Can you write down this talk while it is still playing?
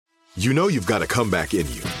You know you've got a comeback in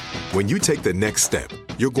you. When you take the next step,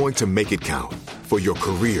 you're going to make it count for your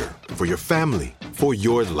career, for your family, for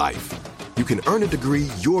your life. You can earn a degree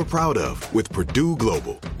you're proud of with Purdue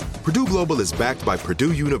Global. Purdue Global is backed by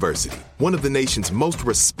Purdue University, one of the nation's most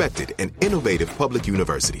respected and innovative public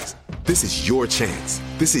universities. This is your chance.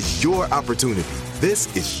 This is your opportunity.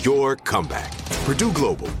 This is your comeback. Purdue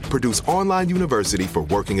Global, Purdue's online university for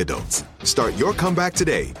working adults. Start your comeback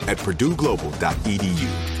today at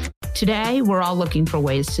purdueglobal.edu. Today, we're all looking for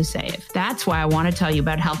ways to save. That's why I want to tell you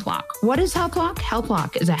about HealthLock. What is HealthLock?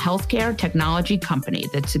 HealthLock is a healthcare technology company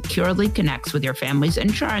that securely connects with your family's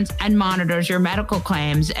insurance and monitors your medical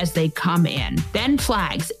claims as they come in, then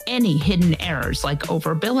flags any hidden errors like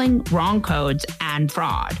overbilling, wrong codes, and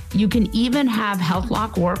fraud. You can even have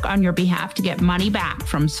HealthLock work on your behalf to get money back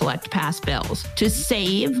from select past bills. To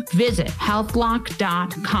save, visit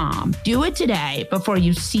healthlock.com. Do it today before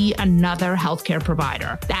you see another healthcare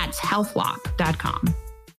provider. That's healthlock.com.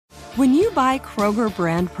 When you buy Kroger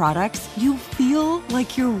brand products, you feel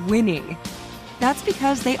like you're winning. That's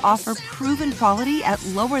because they offer proven quality at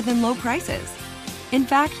lower than low prices. In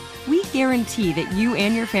fact, we guarantee that you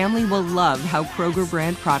and your family will love how Kroger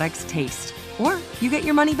brand products taste, or you get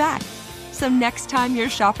your money back. So next time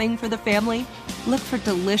you're shopping for the family, look for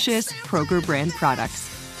delicious Kroger brand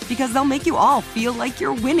products, because they'll make you all feel like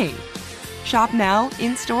you're winning. Shop now,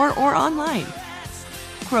 in-store, or online.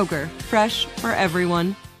 Kroger, fresh for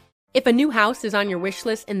everyone. If a new house is on your wish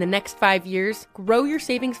list in the next 5 years, grow your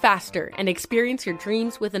savings faster and experience your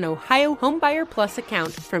dreams with an Ohio Homebuyer Plus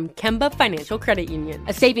account from Kemba Financial Credit Union.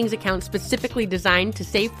 A savings account specifically designed to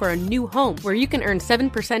save for a new home, where you can earn 7%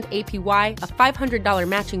 APY, a $500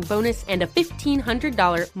 matching bonus, and a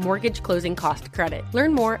 $1,500 mortgage closing cost credit.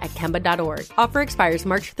 Learn more at Kemba.org. Offer expires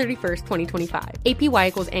March 31st, 2025. APY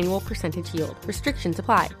equals annual percentage yield. Restrictions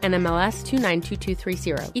apply. NMLS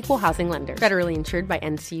 292230. Equal housing lender. Federally insured by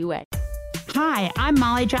NCUA. Hi, I'm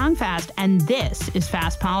Molly Jong-Fast, and this is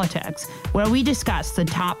Fast Politics, where we discuss the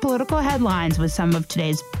top political headlines with some of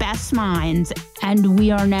today's best minds, and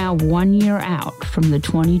we are now 1 year out from the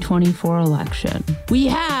 2024 election. We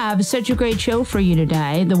have such a great show for you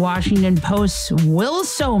today. The Washington Post's Will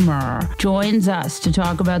Sommer joins us to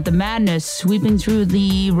talk about the madness sweeping through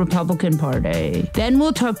the Republican Party. Then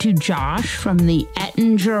we'll talk to Josh from the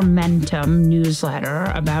Ettingermentum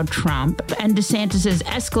newsletter about Trump and DeSantis'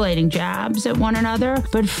 escalating jabs at one another.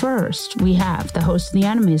 But first, we have the host of the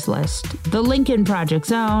enemies list, the Lincoln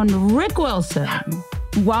Project's own Rick Wilson.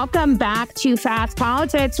 Welcome back to Fast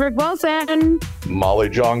Politics, Rick Wilson. Molly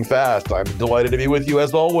Jong-Fast, I'm delighted to be with you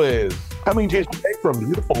as always. Coming to you today from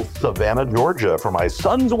beautiful Savannah, Georgia, for my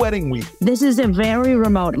son's wedding week. This is a very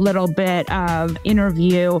remote little bit of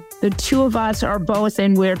interview. The two of us are both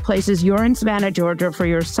in weird places. You're in Savannah, Georgia for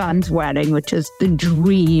your son's wedding, which is the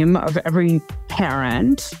dream of every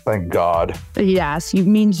parent. Thank God. Yes, it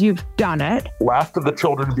means you've done it. Last of the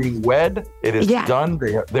children being wed. It is done.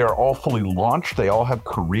 They're all fully launched. They all have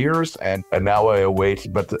careers. And now I await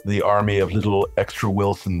the army of little extra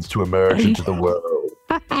Wilsons to emerge into the world.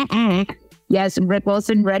 Yes, Rick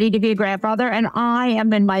Wilson, ready to be a grandfather, and I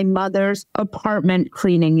am in my mother's apartment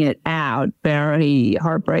cleaning it out. Very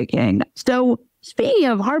heartbreaking. So speaking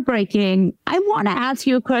of heartbreaking, I want to ask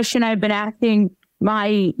you a question I've been asking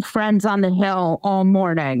my friends on the Hill all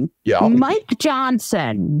morning. Yeah. Mike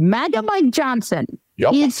Johnson, MAGA Mike Johnson.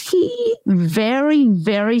 Yep. Is he very,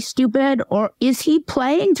 very stupid, or is he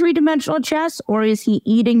playing three-dimensional chess, or is he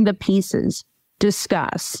eating the pieces?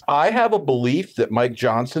 Discuss. I have a belief that Mike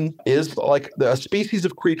Johnson is like a species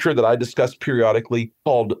of creature that I discuss periodically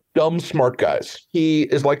called dumb smart guys. He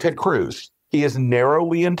is like Ted Cruz. He is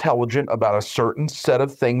narrowly intelligent about a certain set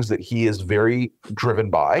of things that he is very driven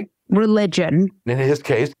by. Religion. In his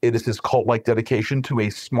case, it is his cult-like dedication to a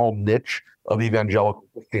small niche of evangelical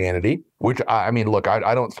Christianity, which, I mean, look,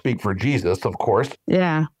 I don't speak for Jesus, of course.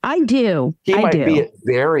 Yeah, I do. He might be at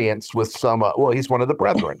variance with some, he's one of the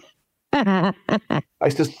brethren. I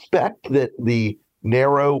suspect that the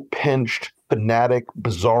narrow, pinched, fanatic,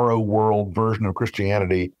 bizarro world version of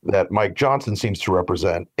Christianity that Mike Johnson seems to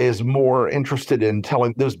represent is more interested in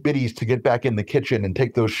telling those biddies to get back in the kitchen and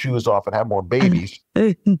take those shoes off and have more babies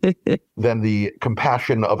than the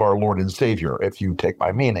compassion of our Lord and Savior, if you take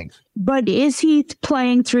my meaning. But is he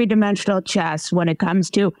playing three-dimensional chess when it comes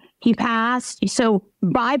to he passed? So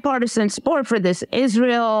bipartisan support for this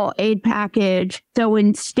Israel aid package. So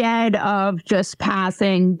instead of just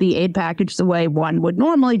passing the aid package the way one would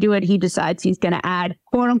normally do it, he decides he's going to add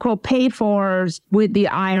quote unquote pay-fors with the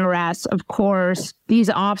IRS. Of course, these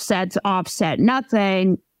offsets offset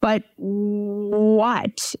nothing. But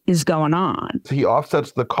what is going on? He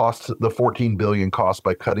offsets the cost, the $14 billion cost,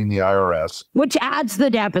 by cutting the IRS, which adds the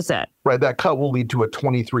deficit. Right. That cut will lead to a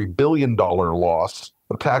 $23 billion loss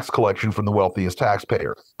of tax collection from the wealthiest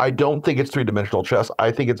taxpayers. I don't think it's three-dimensional chess.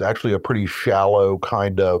 I think it's actually a pretty shallow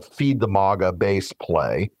kind of feed the MAGA base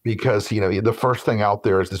play, because, the first thing out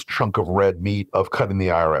there is this chunk of red meat of cutting the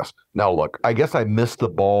IRS. Now, look, I guess I missed the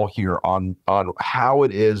ball here on how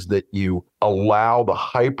it is that you allow the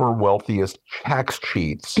hyper wealthiest tax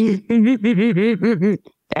cheats.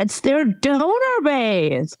 That's their donor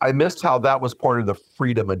base. I missed how that was part of the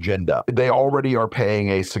freedom agenda. They already are paying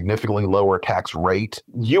a significantly lower tax rate.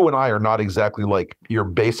 You and I are not exactly like your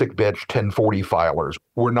basic bitch 1040 filers.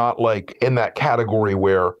 We're not like in that category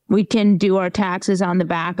where we can do our taxes on the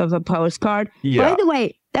back of a postcard. Yeah. By the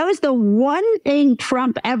way, that was the one thing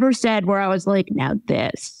Trump ever said where I was like, now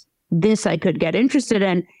this I could get interested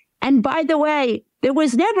in. And by the way, there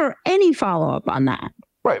was never any follow-up on that.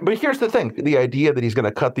 Right. But here's the thing. The idea that he's going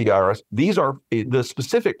to cut the IRS, these are the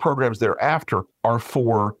specific programs thereafter are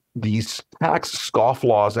for these tax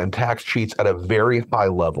scofflaws and tax cheats at a very high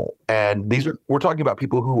level. And we're talking about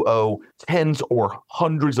people who owe tens or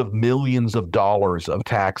hundreds of millions of dollars of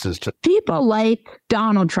taxes to people like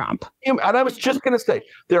Donald Trump. And I was just going to say,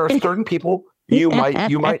 there are certain people, you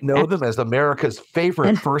might know them as America's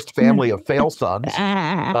favorite first family of fail sons,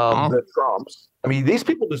 the Trumps. I mean, these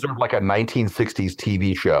people deserve like a 1960s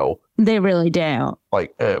TV show. They really do.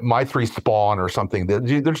 Like My Three Spawn or something.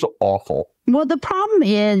 They're so awful. Well, the problem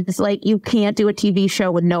is, like, you can't do a TV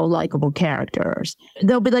show with no likable characters.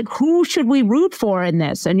 They'll be like, who should we root for in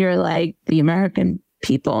this? And you're like, the American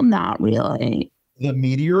people? Not really. The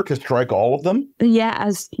meteor to strike all of them?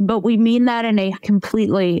 Yes, but we mean that in a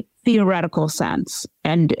completely theoretical sense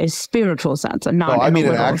and a spiritual sense, and not I mean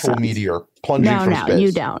an actual sense. Meteor plunging from space. No,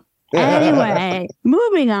 you don't. Anyway,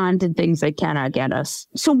 moving on to things that cannot get us.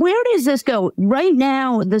 So where does this go? Right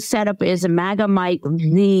now, the setup is a MAGA Mike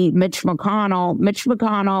v. Mitch McConnell. Mitch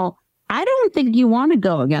McConnell, I don't think you want to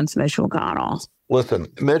go against Mitch McConnell. Listen,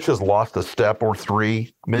 Mitch has lost a step or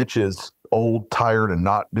three. Mitch is old, tired, and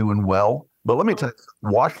not doing well. But let me tell you,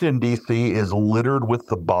 Washington, D.C. is littered with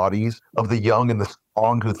the bodies of the young and the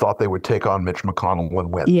strong who thought they would take on Mitch McConnell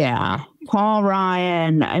and win. Yeah. Paul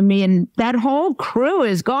Ryan. I mean, that whole crew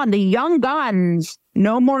is gone. The young guns,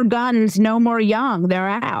 no more guns, no more young. They're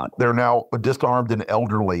out. They're now disarmed and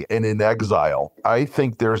elderly and in exile. I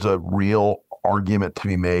think there's a real argument to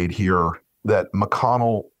be made here that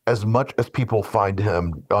McConnell, as much as people find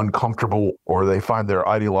him uncomfortable or they find their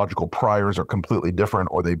ideological priors are completely different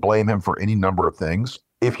or they blame him for any number of things,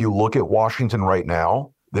 if you look at Washington right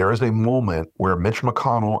now, there is a moment where Mitch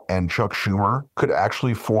McConnell and Chuck Schumer could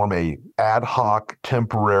actually form a ad hoc,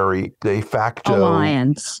 temporary, de facto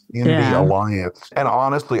alliance. Alliance. And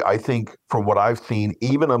honestly, I think from what I've seen,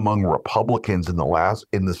 even among Republicans in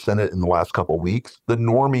the Senate in the last couple of weeks, the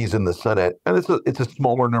normies in the Senate, and it's a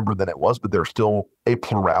smaller number than it was, but they're still a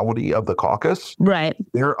plurality of the caucus. Right.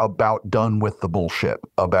 They're about done with the bullshit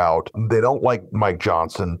they don't like Mike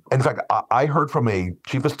Johnson. In fact, I heard from a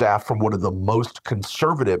chief of staff from one of the most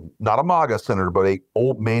conservative, not a MAGA senator, but a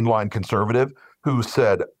old mainline conservative, who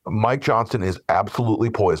said, Mike Johnson is absolutely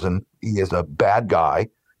poison. He is a bad guy.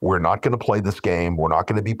 We're not going to play this game. We're not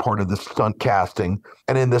going to be part of this stunt casting.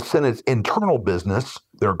 And in the Senate's internal business,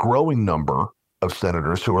 there are a growing number of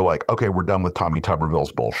senators who are like, okay, we're done with Tommy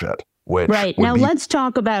Tuberville's bullshit. Right. Now let's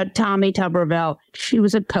talk about Tommy Tuberville. She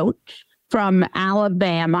was a coach from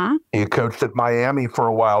Alabama. He coached at Miami for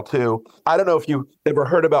a while, too. I don't know if you ever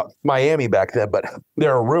heard about Miami back then, but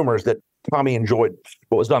there are rumors that Tommy enjoyed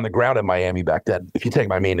what was on the ground in Miami back then, if you take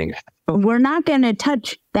my meaning. We're not going to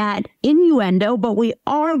touch that innuendo, but we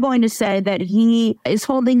are going to say that he is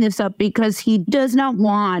holding this up because he does not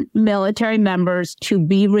want military members to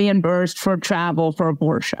be reimbursed for travel for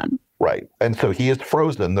abortion. Right. And so he has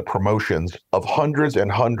frozen the promotions of hundreds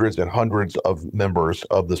and hundreds and hundreds of members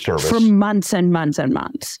of the service. For months and months and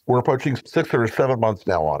months. We're approaching 6 or 7 months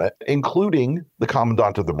now on it, including the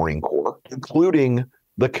Commandant of the Marine Corps, including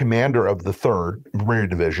the commander of the 3rd Marine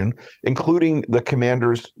Division, including the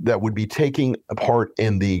commanders that would be taking part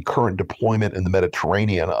in the current deployment in the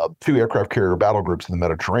Mediterranean of 2 aircraft carrier battle groups in the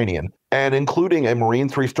Mediterranean, and including a Marine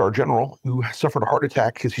 3-star general who suffered a heart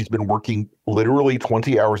attack because he's been working literally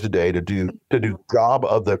 20 hours a day to do job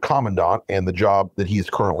of the commandant and the job that he is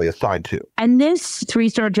currently assigned to. And this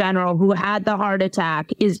 3-star general who had the heart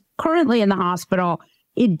attack is currently in the hospital.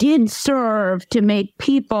 It did serve to make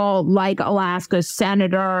people like Alaska's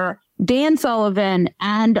Senator Dan Sullivan,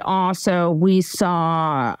 and also we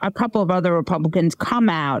saw a couple of other Republicans come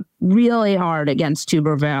out really hard against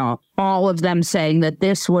Tuberville, all of them saying that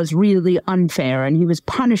this was really unfair and he was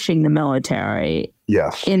punishing the military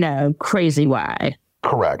in a crazy way.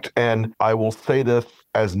 Correct. And I will say this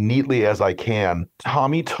as neatly as I can.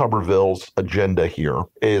 Tommy Tuberville's agenda here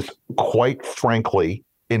is, quite frankly,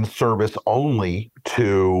 in service only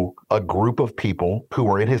to a group of people who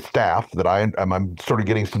are in his staff that I'm sort of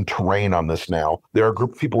getting some terrain on this now. There are a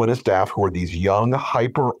group of people in his staff who are these young,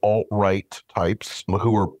 hyper alt-right types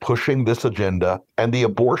who are pushing this agenda. And the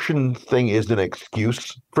abortion thing is an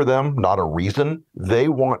excuse for them, not a reason. They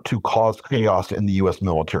want to cause chaos in the U.S.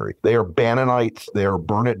 military. They are Bannonites. They are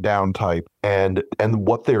burn it down type. And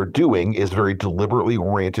what they're doing is very deliberately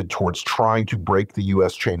oriented towards trying to break the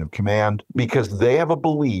U.S. chain of command, because they have a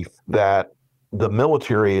belief that the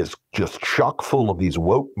military is just chock full of these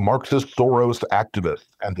woke Marxist Soros activists,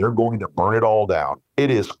 and they're going to burn it all down. It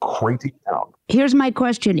is crazy town. Here's my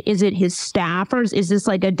question. Is it his staffers? Is this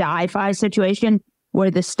like a die-fi situation where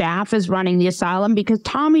the staff is running the asylum? Because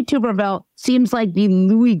Tommy Tuberville seems like the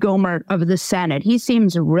Louis Gohmert of the Senate. He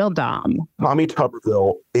seems real dumb. Tommy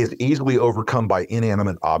Tuberville is easily overcome by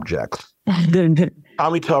inanimate objects.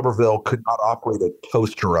 Tommy Tuberville could not operate a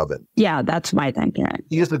toaster oven. Yeah, that's my thinking.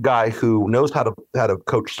 He is the guy who knows how to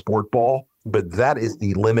coach sport ball, but that is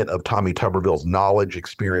the limit of Tommy Tuberville's knowledge,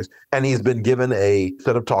 experience. And he's been given a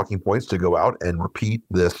set of talking points to go out and repeat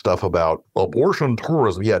this stuff about abortion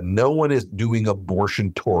tourism. Yeah, no one is doing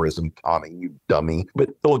abortion tourism, Tommy, you dummy. But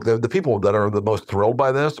look, the people that are the most thrilled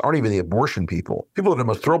by this aren't even the abortion people. People that are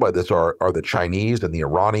most thrilled by this are the Chinese and the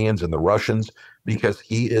Iranians and the Russians, because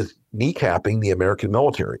he is kneecapping the American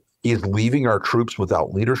military. He is leaving our troops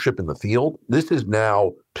without leadership in the field. This is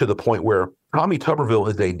now to the point where Tommy Tuberville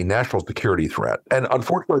is a national security threat. And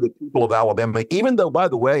unfortunately, the people of Alabama, even though, by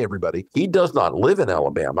the way, everybody, he does not live in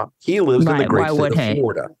Alabama. He lives in the great state of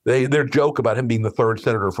Florida. Their joke about him being the third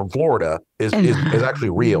senator from Florida is actually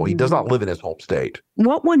real. He does not live in his home state.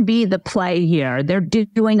 What would be the play here? They're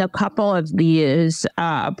doing a couple of these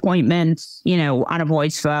appointments, on a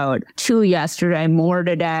voice vote. 2 yesterday, more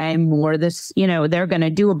today, more this, they're going to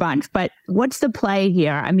do a bunch. But what's the play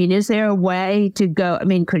here? I mean, is there a way to go? I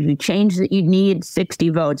mean, could you change that? You need 60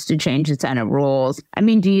 votes to change the Senate rules. I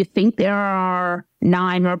mean, do you think there are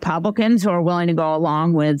 9 Republicans who are willing to go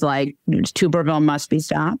along with, like, Tuberville must be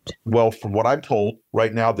stopped? Well, from what I'm told,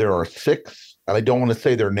 right now there are 6. And I don't want to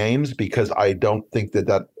say their names because I don't think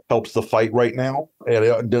that helps the fight right now. And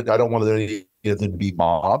I don't want them to be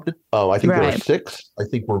mobbed. I think there are 6. I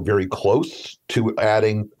think we're very close to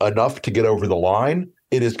adding enough to get over the line.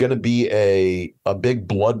 It is going to be a big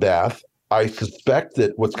bloodbath. I suspect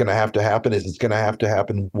that what's going to have to happen is it's going to have to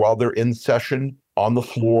happen while they're in session on the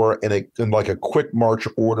floor in like a quick march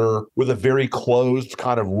order with a very closed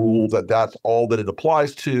kind of rule that's all that it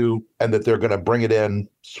applies to, and that they're going to bring it in,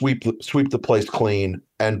 sweep the place clean,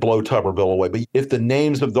 and blow Tuberville away. But if the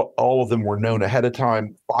names of all of them were known ahead of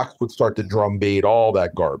time, Fox would start to drumbeat all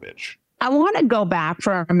that garbage. I want to go back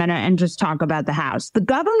for a minute and just talk about the House. The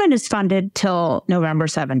government is funded till November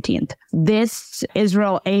 17th. This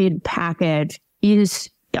Israel aid package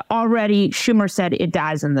is already, Schumer said it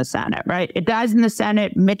dies in the Senate, right? It dies in the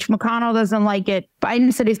Senate. Mitch McConnell doesn't like it.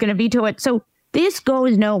 Biden said he's going to veto it. So this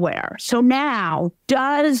goes nowhere. So now,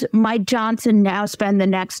 does Mike Johnson now spend the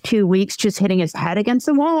next 2 weeks just hitting his head against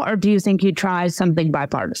the wall, or do you think he tries something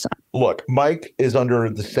bipartisan? Look, Mike is under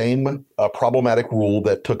the same problematic rule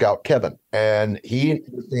that took out Kevin. And he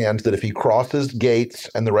understands that if he crosses Gates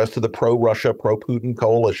and the rest of the pro-Russia, pro-Putin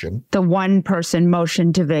coalition, the one-person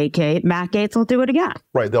motion to vacate, Matt Gaetz will do it again.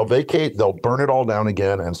 Right. They'll vacate, they'll burn it all down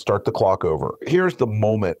again and start the clock over. Here's the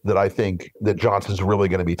moment that I think that Johnson's really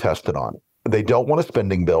going to be tested on. They don't want a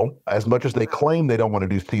spending bill. As much as they claim they don't want to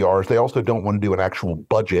do CRs, they also don't want to do an actual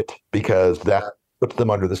budget, because that puts them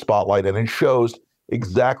under the spotlight, and it shows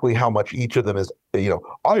exactly how much each of them is,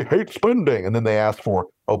 I hate spending. And then they ask for,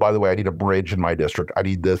 oh, by the way, I need a bridge in my district. I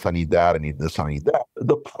need this, I need that, I need this, I need that.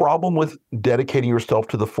 The problem with dedicating yourself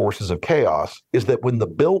to the forces of chaos is that when the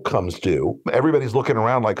bill comes due, everybody's looking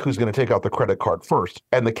around like, who's going to take out the credit card first?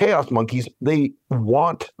 And the chaos monkeys, they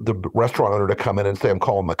want the restaurant owner to come in and say, I'm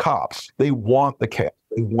calling the cops. They want the chaos.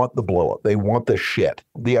 They want the blow up. They want the shit.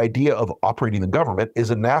 The idea of operating the government is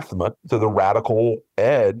anathema to the radical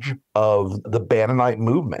edge of the Bannonite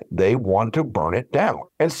movement. They want to burn it down.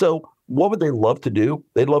 And so what would they love to do?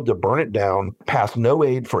 They'd love to burn it down, pass no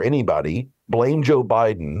aid for anybody, blame Joe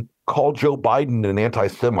Biden, call Joe Biden an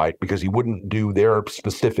anti-Semite because he wouldn't do their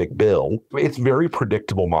specific bill. It's very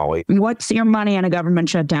predictable, Molly. What's your money on a government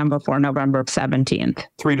shutdown before November 17th?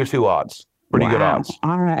 3-2 odds. Pretty good odds.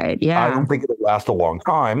 All right. Yeah. I don't think it'll last a long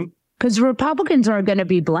time. Because Republicans are going to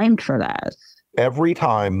be blamed for this. Every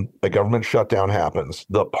time a government shutdown happens,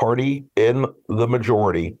 the party in the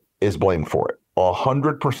majority is blamed for it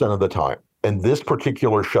 100% of the time. And this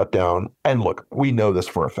particular shutdown, and look, we know this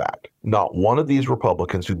for a fact, not one of these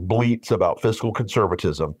Republicans who bleats about fiscal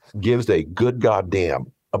conservatism gives a good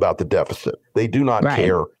goddamn about the deficit. They do not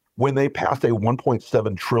care. When they passed a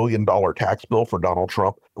 $1.7 trillion tax bill for Donald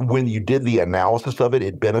Trump, when you did the analysis of it,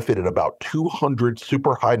 it benefited about 200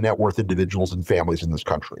 super high net worth individuals and families in this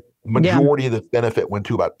country. Majority of the benefit went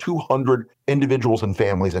to about 200 individuals and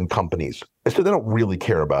families and companies. And so they don't really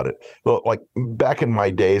care about it. But like back in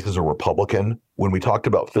my days as a Republican, when we talked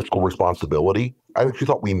about fiscal responsibility, I actually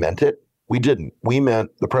thought we meant it. We didn't. We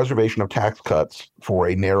meant the preservation of tax cuts for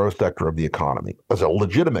a narrow sector of the economy. As a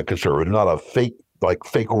legitimate conservative, not a fake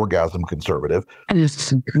orgasm conservative.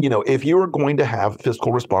 You know, if you are going to have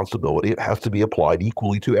fiscal responsibility, it has to be applied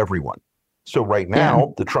equally to everyone. So right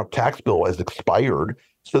now, the Trump tax bill has expired.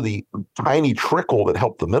 So the tiny trickle that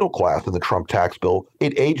helped the middle class in the Trump tax bill,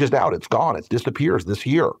 it ages out. It's gone. It disappears this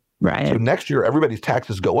year. Right. So next year, everybody's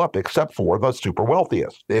taxes go up except for the super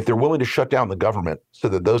wealthiest. If they're willing to shut down the government so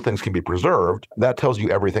that those things can be preserved, that tells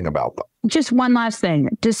you everything about them. Just one last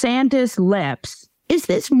thing. DeSantis' lips. Is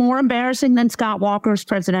this more embarrassing than Scott Walker's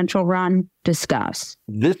presidential run? Discuss.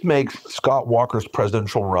 This makes Scott Walker's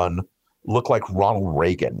presidential run look like Ronald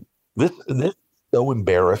Reagan. This is so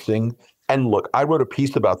embarrassing. And look, I wrote a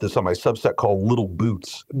piece about this on my Substack called Little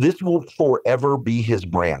Boots. This will forever be his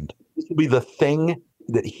brand. This will be the thing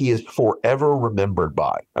that he is forever remembered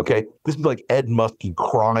by. Okay? This is like Ed Muskie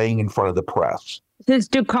crying in front of the press. It's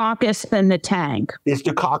Dukakis in the tank. It's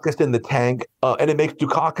Dukakis in the tank. And it makes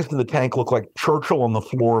Dukakis in the tank look like Churchill on the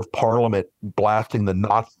floor of Parliament blasting the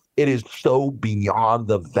Nazis. It is so beyond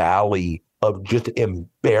the valley of just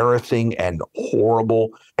embarrassing and horrible.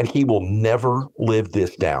 And he will never live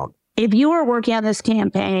this down. If you were working on this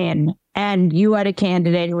campaign and you had a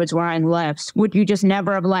candidate who was wearing lifts, would you just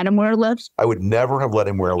never have let him wear lifts? I would never have let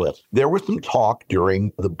him wear lifts. There was some talk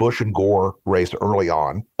during the Bush and Gore race early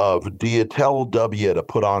on of, do you tell W to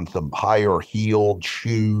put on some higher heeled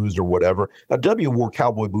shoes or whatever? Now, W wore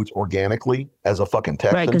cowboy boots organically as a fucking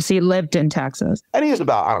Texan. Right, because he lived in Texas. And he is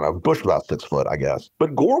about, I don't know, Bush was about 6 foot, I guess.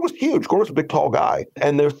 But Gore was huge. Gore was a big, tall guy.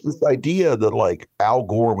 And there's this idea that like Al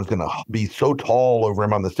Gore was going to be so tall over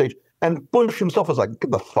him on the stage. And Bush himself was like, get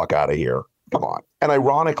the fuck out of here. Come on. And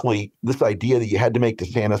ironically, this idea that you had to make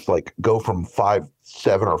DeSantis like go from 5'7"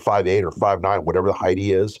 or 5'8" or 5'9", whatever the height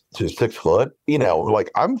he is, to 6 foot, you know, like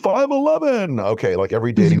I'm 5'11". Okay, like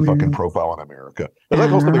every dating fucking profile in America. As I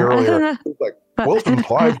told somebody earlier, like, Wilson's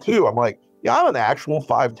 5'2". I'm like, yeah, I'm an actual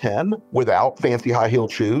 5'10" without fancy high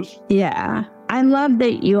heeled shoes. Yeah. I love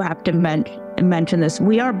that you have to mention this.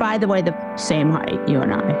 We are, by the way, the same height, you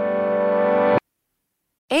and I.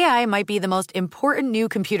 AI might be the most important new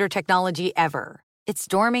computer technology ever. It's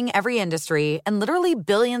storming every industry, and literally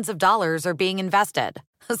billions of dollars are being invested.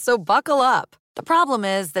 So buckle up. The problem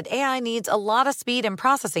is that AI needs a lot of speed and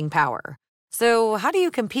processing power. So how do you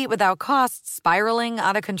compete without costs spiraling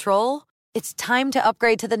out of control? It's time to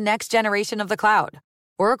upgrade to the next generation of the cloud.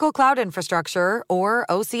 Oracle Cloud Infrastructure, or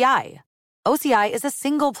OCI. OCI is a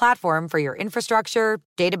single platform for your infrastructure,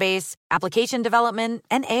 database, application development,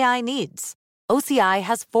 and AI needs. OCI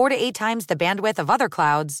has 4 to 8 times the bandwidth of other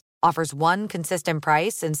clouds, offers one consistent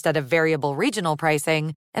price instead of variable regional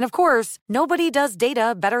pricing, and of course, nobody does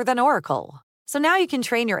data better than Oracle. So now you can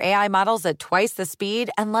train your AI models at twice the speed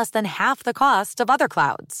and less than half the cost of other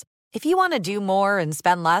clouds. If you want to do more and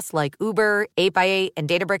spend less like Uber, 8x8, and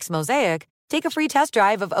Databricks Mosaic, take a free test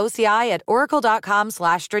drive of OCI at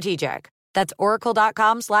oracle.com/strategic. That's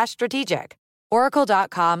oracle.com/strategic.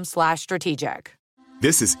 Oracle.com/strategic.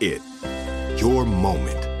 This is it. Your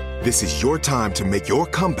moment. This is your time to make your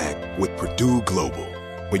comeback with Purdue Global.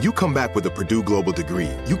 When you come back with a Purdue Global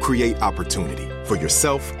degree, you create opportunity for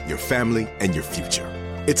yourself, your family, and your future.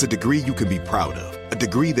 It's a degree you can be proud of, a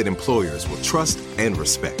degree that employers will trust and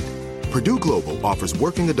respect. Purdue Global offers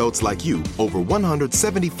working adults like you over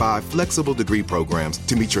 175 flexible degree programs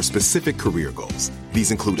to meet your specific career goals.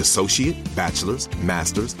 These include associate, bachelor's,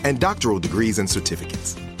 master's, and doctoral degrees and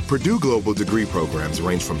certificates. Purdue Global degree programs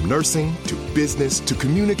range from nursing to business to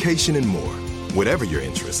communication and more. Whatever your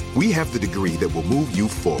interest, we have the degree that will move you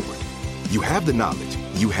forward. You have the knowledge,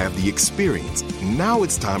 you have the experience. Now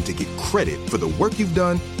it's time to get credit for the work you've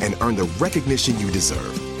done and earn the recognition you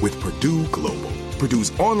deserve with Purdue Global,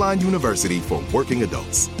 Purdue's online university for working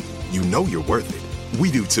adults. You know you're worth it.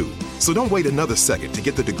 We do too. So don't wait another second to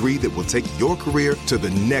get the degree that will take your career to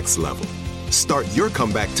the next level. Start your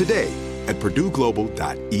comeback today at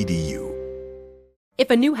purdueglobal.edu. If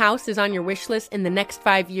a new house is on your wish list in the next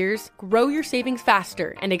 5 years, grow your savings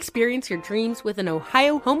faster and experience your dreams with an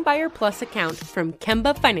Ohio Homebuyer Plus account from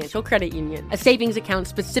Kemba Financial Credit Union. A savings account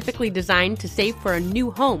specifically designed to save for a new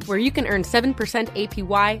home, where you can earn 7%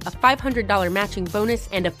 APY, a $500 matching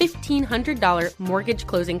bonus, and a $1,500 mortgage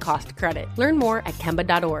closing cost credit. Learn more at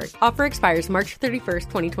Kemba.org. Offer expires March 31st,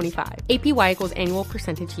 2025. APY equals annual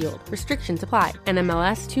percentage yield. Restrictions apply.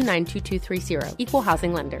 NMLS 292230. Equal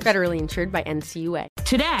housing lender. Federally insured by NCUA.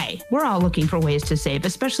 Today, we're all looking for ways to save,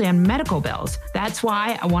 especially on medical bills. That's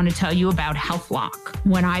why I want to tell you about HealthLock.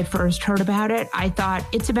 When I first heard about it, I thought,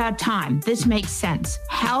 it's about time. This makes sense.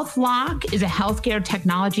 HealthLock is a healthcare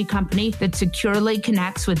technology company that securely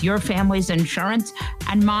connects with your family's insurance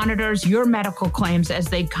and monitors your medical claims as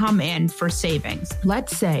they come in for savings.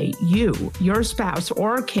 Let's say you, your spouse,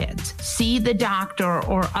 or kids see the doctor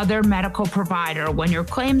or other medical provider. When your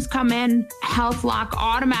claims come in, HealthLock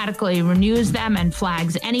automatically renews them and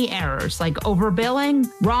flags any errors like overbilling,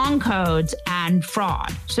 wrong codes, and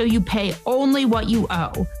fraud. So you pay only what you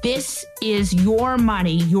owe. This is your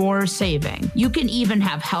money you're saving. You can even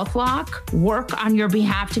have HealthLock work on your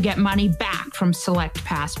behalf to get money back from select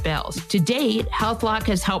past bills. To date, HealthLock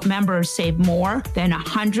has helped members save more than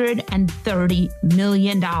 $130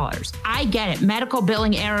 million. I get it. Medical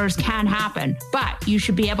billing errors can happen, but you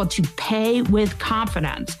should be able to pay with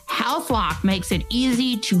confidence. HealthLock makes it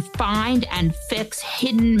easy to find and fix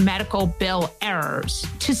hidden medical bill errors.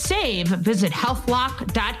 To save, visit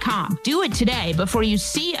healthlock.com. Do it today before you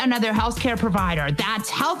see another healthcare provider.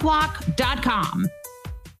 That's healthlock.com.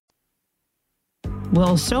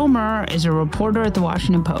 Will Sommer is a reporter at the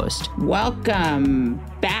Washington Post. Welcome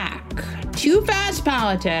back to Fast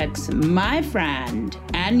Politics, my friend,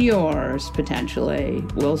 and yours, potentially,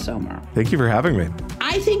 Will Sommer. Thank you for having me.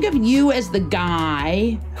 I think of you as the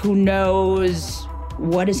guy who knows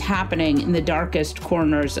what is happening in the darkest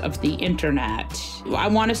corners of the internet. I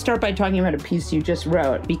want to start by talking about a piece you just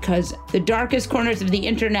wrote, because the darkest corners of the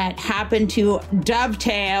internet happen to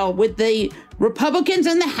dovetail with the Republicans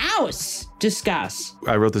in the House. Discuss.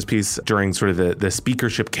 I wrote this piece during sort of the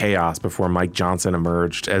speakership chaos before Mike Johnson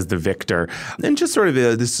emerged as the victor. And just sort of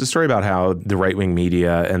this is a story about how the right-wing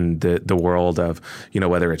media and the world of,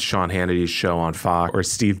 whether it's Sean Hannity's show on Fox or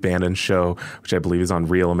Steve Bannon's show, which I believe is on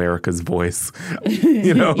Real America's Voice.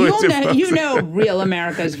 You know Real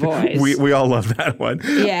America's Voice. We all love that one.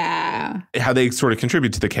 Yeah. How they sort of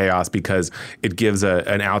contribute to the chaos because it gives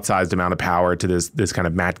an outsized amount of power to this kind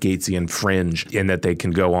of Matt Gatesian fringe, in that they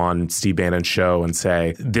can go on Steve Bannon's show and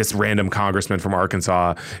say, this random congressman from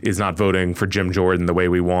Arkansas is not voting for Jim Jordan the way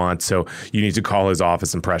we want, so you need to call his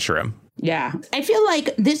office and pressure him. Yeah. I feel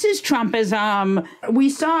like this is Trumpism. We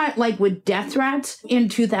saw it like with death threats in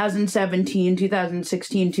 2017,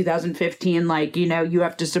 2016, 2015, you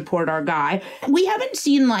have to support our guy. We haven't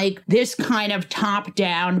seen like this kind of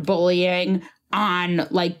top-down bullying on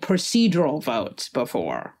procedural votes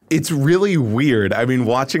before. It's really weird. I mean,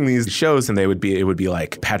 watching these shows, and it would be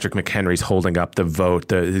like Patrick McHenry's holding up the vote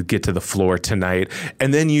to get to the floor tonight.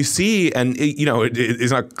 And then you see, and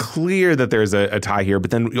it's not clear that there's a tie here,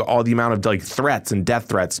 but then all the amount of threats and death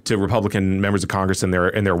threats to Republican members of Congress and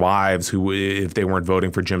their wives who, if they weren't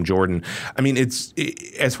voting for Jim Jordan. I mean,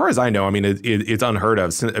 as far as I know, it's unheard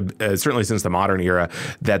of, certainly since the modern era,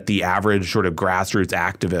 that the average sort of grassroots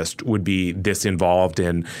activist would be this involved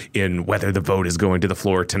in whether the vote is going to the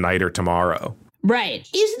floor tonight or tomorrow. Right.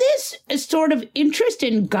 Is this a sort of interest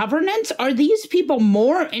in governance? Are these people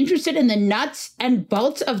more interested in the nuts and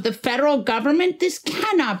bolts of the federal government? This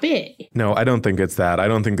cannot be. No, I don't think it's that. I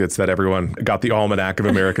don't think it's that everyone got the Almanac of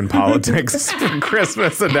American Politics for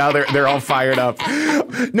Christmas and now they're all fired up.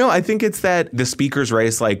 No, I think it's that the speaker's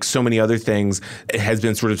race, like so many other things, has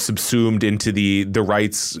been sort of subsumed into the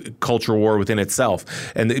rights culture war within itself.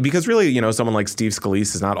 And because really, someone like Steve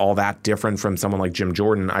Scalise is not all that different from someone like Jim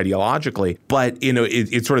Jordan ideologically, but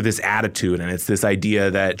it's sort of this attitude, and it's this idea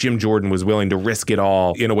that Jim Jordan was willing to risk it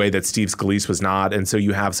all in a way that Steve Scalise was not. And so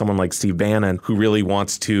you have someone like Steve Bannon who really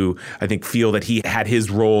wants to, I think, feel that he had his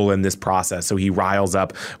role in this process. So he riles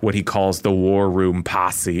up what he calls the war room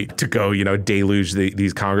posse to go, deluge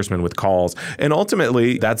these congressmen with calls. And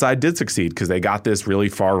ultimately, that side did succeed because they got this really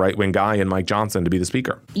far right-wing guy in Mike Johnson to be the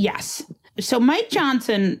speaker. Yes. So Mike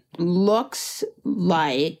Johnson looks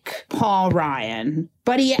like Paul Ryan,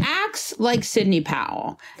 but he acts like Sidney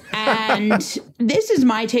Powell. And this is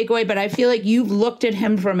my takeaway, but I feel like you've looked at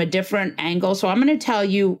him from a different angle. So I'm going to tell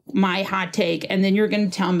you my hot take, and then you're going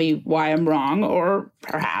to tell me why I'm wrong, or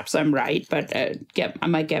perhaps I'm right, but I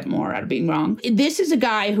might get more out of being wrong. This is a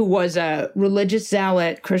guy who was a religious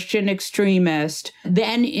zealot, Christian extremist,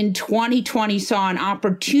 then in 2020 saw an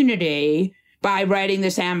opportunity by writing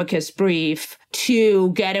this amicus brief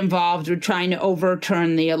to get involved with trying to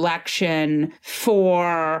overturn the election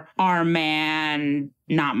for our man,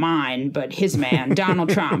 not mine, but his man, Donald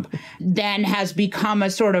Trump, then has become a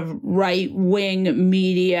sort of right-wing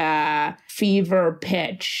media fever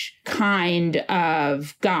pitch kind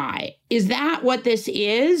of guy. Is that what this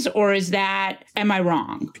is, or am I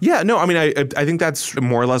wrong? Yeah, no, I mean, I think that's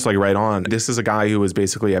more or less like right on. This is a guy who was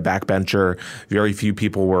basically a backbencher. Very few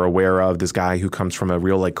people were aware of this guy who comes from a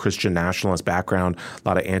real like Christian nationalist background, a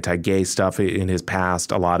lot of anti-gay stuff in his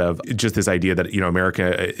past, a lot of just this idea that,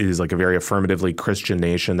 America is like a very affirmatively Christian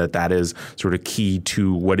nation, that is sort of key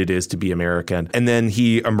to what it is to be American. And then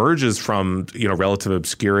he emerges from, relative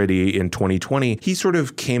obscurity in 2020. He sort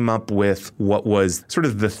of came up with what was sort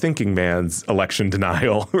of the thinking man's election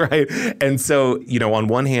denial, right? And so, on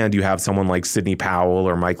one hand, you have someone like Sidney Powell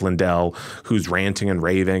or Mike Lindell who's ranting and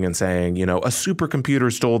raving and saying, a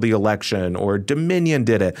supercomputer stole the election or Dominion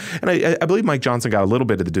did it. And I believe Mike Johnson got a little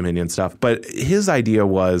bit of the Dominion stuff, but his idea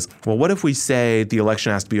was, well, what if we say the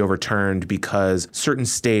election has to be overturned because certain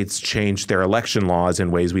states changed their election laws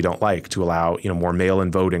in ways we don't like to allow, more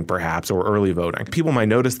mail-in voting perhaps or early voting. People might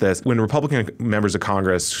notice this when Republican members of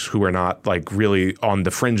Congress who are not like really on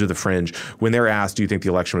the fringe of the fringe, when they're asked, do you think the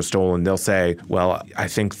election was stolen? They'll say, well, I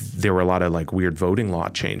think there were a lot of like weird voting law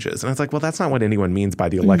changes. And it's like, well, that's not what anyone means by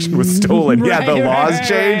the election was stolen. Yeah, the laws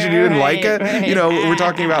changed and you didn't like it. We're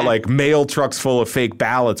talking about like mail trucks full of fake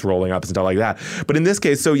ballots rolling up and stuff like that. But in this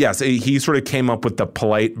case, so yes, he sort of came up with the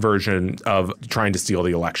polite version of trying to steal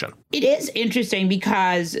the election. It is interesting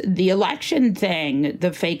because the election thing,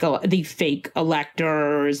 the fake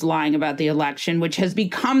electors lying about the election, which has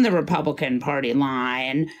become the Republican Party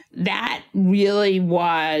line, that really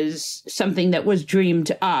was something that was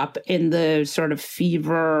dreamed up in the sort of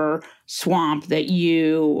fever swamp that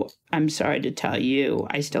I'm sorry to tell you,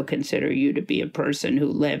 I still consider you to be a person who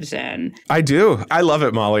lives in. I do. I love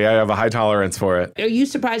it, Molly. I have a high tolerance for it. Are you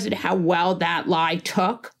surprised at how well that lie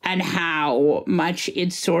took and how much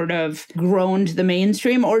it sort of groaned the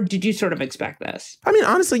mainstream? Or did you sort of expect this? I mean,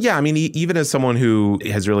 honestly, yeah. I mean, even as someone who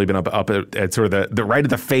has really been up at sort of the right of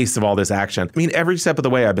the face of all this action, I mean, every step of the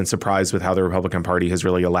way, I've been surprised with how the Republican Party has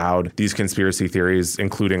really allowed these conspiracy theories,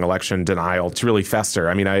 including election denial, to really fester.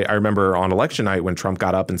 I mean, I remember on election night when Trump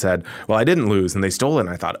got up and said, well, I didn't lose and they stole it. And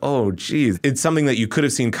I thought, oh, geez, it's something that you could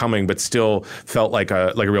have seen coming, but still felt like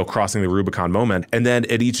a real crossing the Rubicon moment. And then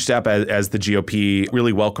at each step, as the GOP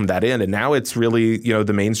really welcomed that in, and now it's really,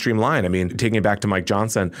 the mainstream line. I mean, taking it back to Mike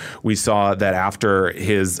Johnson, we saw that after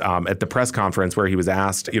his, at the press conference where he was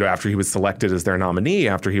asked, after he was selected as their nominee,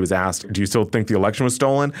 after he was asked, do you still think the election was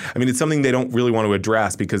stolen? I mean, it's something they don't really want to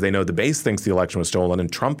address because they know the base thinks the election was stolen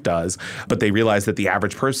and Trump does, but they realize that the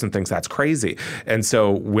average person thinks that's crazy. And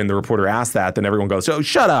so when the reporter asked that, then everyone goes, oh,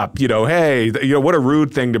 shut up, hey, what a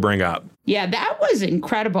rude thing to bring up. Yeah, that was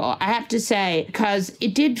incredible, I have to say, because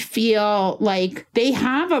it did feel like they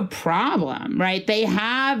have a problem, right? They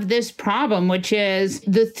have this problem, which is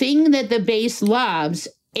the thing that the base loves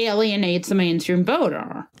alienates the mainstream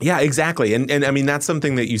voter. Yeah, exactly. And I mean, that's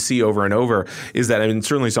something that you see over and over is that, I mean,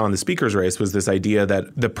 certainly saw in the speaker's race was this idea that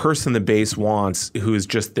the person the base wants who is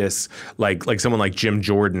just this, like someone like Jim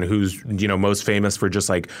Jordan, who's, most famous for just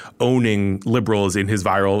like owning liberals in his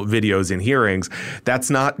viral videos and hearings, that's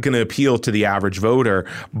not going to appeal to the average voter.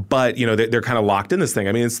 But, they're kind of locked in this thing.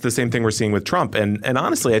 I mean, it's the same thing we're seeing with Trump. And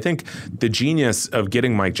honestly, I think the genius of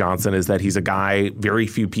getting Mike Johnson is that he's a guy very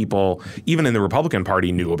few people, even in the Republican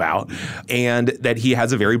Party, knew about, and that he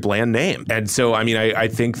has a very bland name. And so, I mean, I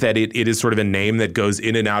think that it is sort of a name that goes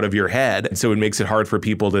in and out of your head. And so it makes it hard for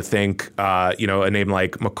people to think, a name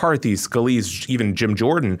like McCarthy, Scalise, even Jim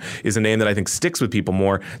Jordan is a name that I think sticks with people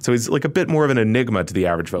more. So he's like a bit more of an enigma to the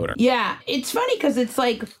average voter. Yeah, it's funny because it's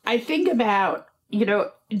like, I think about,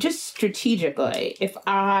 just strategically, if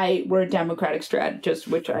I were a Democratic strategist,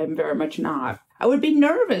 which I'm very much not, I would be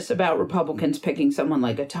nervous about Republicans picking someone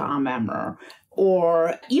like a Tom Emmer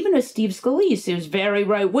or even a Steve Scalise, who's very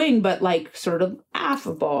right-wing, but like sort of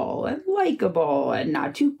affable and likable and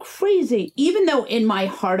not too crazy. Even though in my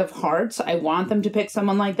heart of hearts, I want them to pick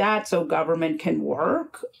someone like that so government can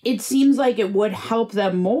work, it seems like it would help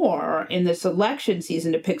them more in this election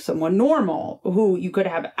season to pick someone normal who you could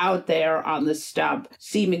have out there on the stump,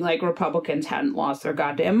 seeming like Republicans hadn't lost their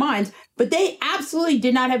goddamn minds. But they absolutely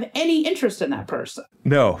did not have any interest in that person.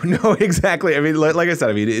 No, exactly. I mean, like I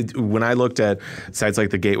said, when I looked at sites like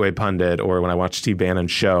the Gateway Pundit or when I watch Steve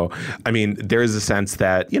Bannon's show, I mean, there is a sense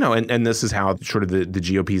that, and this is how sort of the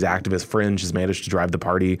GOP's activist fringe has managed to drive the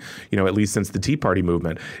party, at least since the Tea Party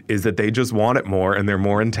movement, is that they just want it more and they're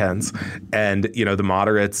more intense. And, the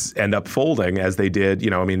moderates end up folding as they did.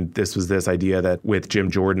 This was this idea that with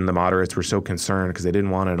Jim Jordan, the moderates were so concerned because they didn't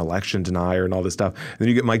want an election denier and all this stuff. And then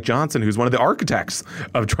you get Mike Johnson, who's one of the architects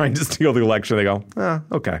of trying to steal the election. They go,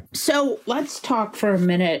 okay. So let's talk for a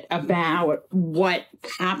minute about what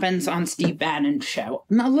happens on Steve Bannon's show.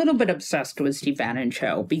 I'm a little bit obsessed with Steve Bannon's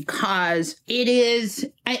show because it is,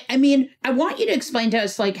 I want you to explain to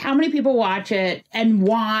us, like, how many people watch it and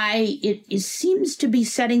why it seems to be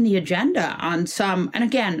setting the agenda on some, and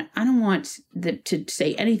again, I don't want to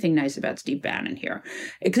say anything nice about Steve Bannon here,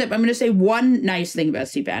 except I'm going to say one nice thing about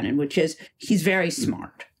Steve Bannon, which is he's very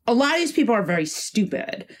smart. A lot of these people are very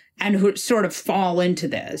stupid and who sort of fall into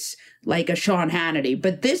this, like a Sean Hannity.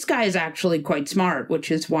 But this guy is actually quite smart, which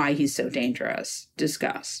is why he's so dangerous.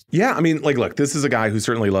 Discuss. Yeah, look, this is a guy who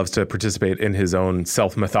certainly loves to participate in his own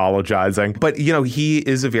self-mythologizing. But, he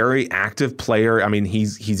is a very active player.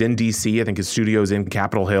 He's in D.C. I think his studio's in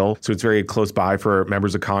Capitol Hill. So it's very close by for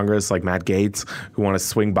members of Congress like Matt Gaetz who want to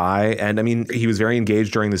swing by. And, he was very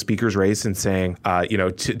engaged during the speaker's race in saying,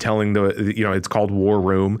 telling it's called War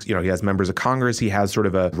Room. He has members of Congress. He has sort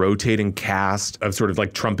of a rotating cast of sort of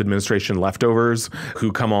like Trump administration leftovers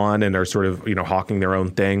who come on and are sort of, hawking their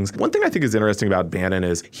own things. One thing I think is interesting about Bannon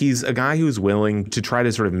is he's a guy who's willing to try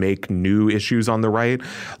to sort of make new issues on the right.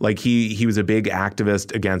 Like he was a big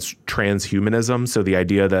activist against transhumanism. So the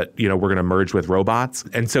idea that, we're going to merge with robots.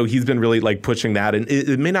 And so he's been really like pushing that. And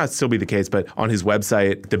it may not still be the case, but on his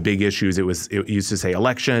website, the big issues, it used to say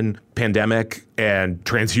election, pandemic, and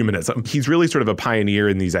transhumanism. He's really sort of a pioneer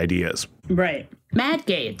in these ideas. Right. Matt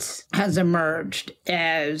Gaetz has emerged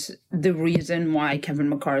as the reason why Kevin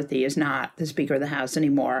McCarthy is not the Speaker of the House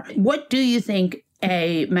anymore. What do you think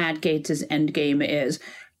Matt Gaetz's endgame is?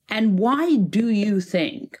 And why do you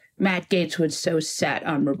think Matt Gaetz was so set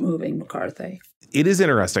on removing McCarthy? It is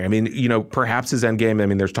interesting. Perhaps his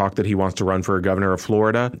endgame, there's talk that he wants to run for governor of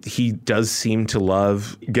Florida. He does seem to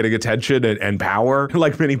love getting attention and power,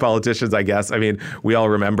 like many politicians, I guess. We all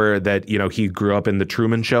remember that, he grew up in the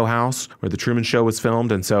Truman Show house where the Truman Show was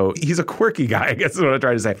filmed. And so he's a quirky guy, I guess is what I'm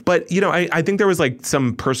trying to say. But, I think there was like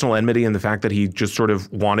some personal enmity in the fact that he just sort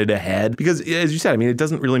of wanted ahead. Because as you said, it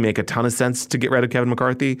doesn't really make a ton of sense to get rid of Kevin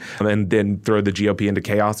McCarthy and then throw the GOP into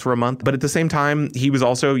chaos for a month. But at the same time, he was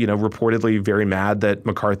also, reportedly very mad that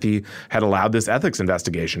McCarthy had allowed this ethics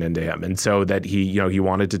investigation into him. And so that he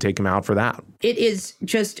wanted to take him out for that. It is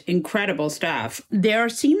just incredible stuff. There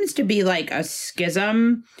seems to be like a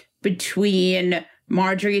schism between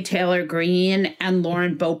Marjorie Taylor Greene and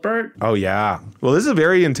Lauren Boebert. Oh, yeah. Well, this is a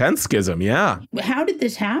very intense schism. Yeah. How did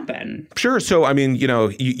this happen? Sure. So,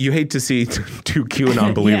 you hate to see two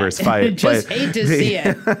QAnon believers fight. Just hate to see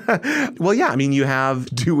it. Well, yeah. you have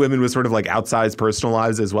two women with sort of like outsized personal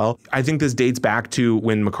lives as well. I think this dates back to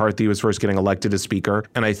when McCarthy was first getting elected as Speaker.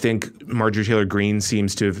 And I think Marjorie Taylor Greene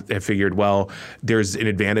seems to have figured, well, there's an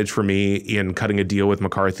advantage for me in cutting a deal with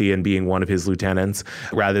McCarthy and being one of his lieutenants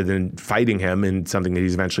rather than fighting him in something that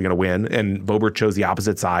he's eventually going to win. And Boebert chose the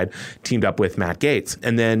opposite side, teamed up with Matt Gaetz.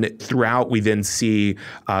 And then throughout, we then see,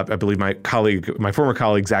 I believe my former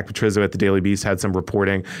colleague, Zach Petrizzo at the Daily Beast had some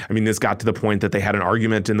reporting. This got to the point that they had an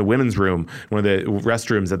argument in the women's room, one of the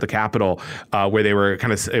restrooms at the Capitol, where they were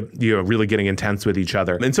kind of, really getting intense with each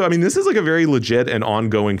other. And so, this is like a very legit and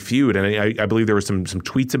ongoing feud. And I believe there were some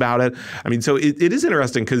tweets about it. So it is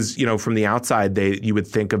interesting because, from the outside, you would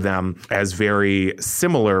think of them as very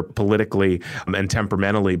similar politically and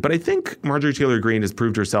temperamentally. But I think Marjorie Taylor Greene has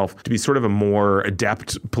proved herself to be sort of a more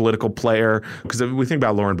adept political player. Because if we think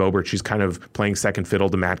about Lauren Boebert, she's kind of playing second fiddle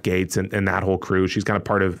to Matt Gaetz and that whole crew. She's kind of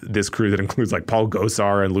part of this crew that includes like Paul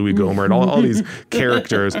Gosar and Louis Gohmert and all these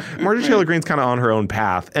characters. Marjorie Taylor Greene's kind of on her own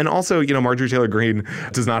path. And also, Marjorie Taylor Greene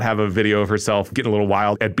does not have a video of herself getting a little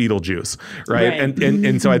wild at Beetlejuice, right?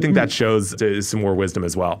 And so I think that shows some more wisdom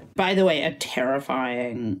as well. By the way, a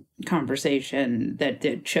terrifying conversation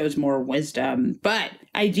that shows more wisdom. But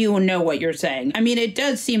I do know what you're saying. It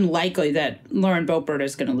does seem likely that Lauren Boebert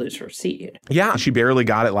is going to lose her seat. Yeah, she barely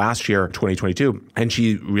got it last year, 2022. And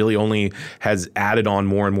she really only has added on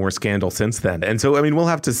more and more scandal since then. And so, we'll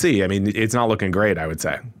have to see. It's not looking great, I would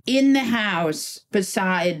say. In the House,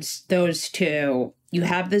 besides those two, you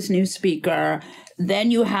have this new speaker.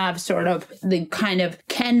 Then you have sort of the kind of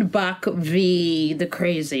Ken Buck v. the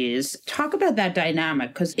crazies. Talk about that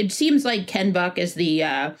dynamic, because it seems like Ken Buck is the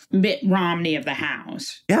Mitt Romney of the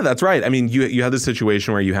House. Yeah, that's right. I mean, you have this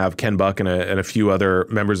situation where you have Ken Buck and a few other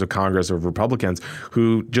members of Congress of Republicans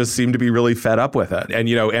who just seem to be really fed up with it. And,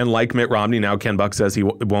 and like Mitt Romney, now Ken Buck says he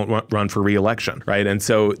won't run for re-election, right? And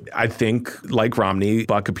so I think, like Romney,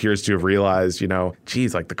 Buck appears to have realized,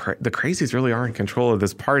 geez, like the crazies really are in control of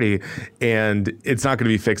this party, and it's not going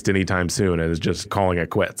to be fixed anytime soon, and is just calling it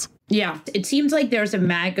quits. Yeah, it seems like there's a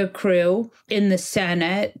MAGA crew in the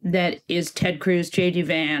Senate that is Ted Cruz, J.D.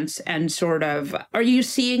 Vance, and sort of, are you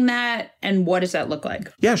seeing that? And what does that look like?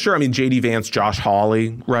 Yeah, sure. I mean, J.D. Vance, Josh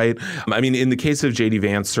Hawley, right? I mean, in the case of J.D.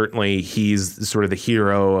 Vance, certainly he's sort of the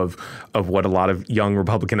hero of what a lot of young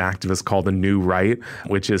Republican activists call the new right,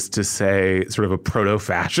 which is to say sort of a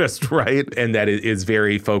proto-fascist right, and that it is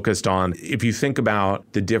very focused on, if you think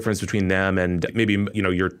about the difference between them and maybe,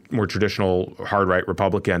 your more traditional hard right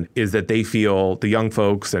Republican, is that they feel, the young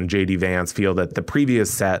folks and J.D. Vance feel that the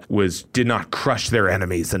previous set did not crush their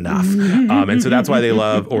enemies enough. And so that's why they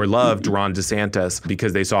loved Ron DeSantis,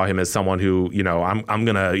 because they saw him as someone who, I'm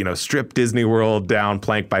going to, strip Disney World down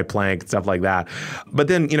plank by plank, stuff like that. But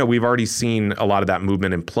then, we've already seen a lot of that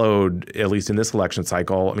movement implode, at least in this election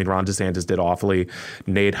cycle. I mean, Ron DeSantis did awfully.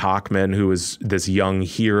 Nate Hochman, who was this young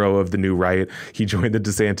hero of the new right, he joined the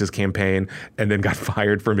DeSantis campaign and then got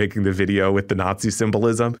fired for making the video with the Nazi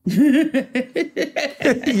symbolism. It's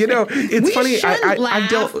funny. I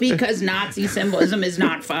don't, because Nazi symbolism is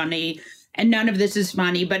not funny. And none of this is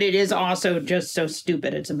funny, but it is also just so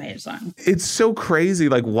stupid. It's amazing. It's so crazy.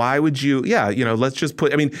 Like, why would you? Yeah, let's just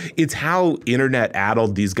it's how internet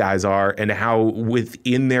addled these guys are and how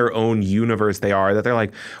within their own universe they are, that they're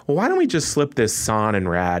like, well, why don't we just slip this Son and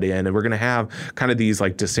Rad in, and we're going to have kind of these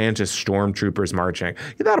like DeSantis stormtroopers marching.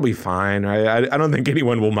 Yeah, that'll be fine. I don't think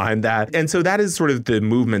anyone will mind that. And so that is sort of the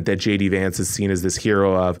movement that J.D. Vance is seen as this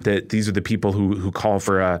hero of, that these are the people who call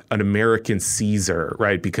for an American Caesar,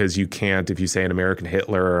 right? Because you can't, if you say an American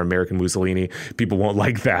Hitler or American Mussolini, people won't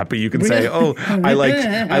like that. But you can say, oh, I like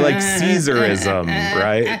Caesarism,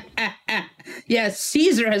 right? Yes,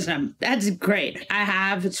 Caesarism. That's great. I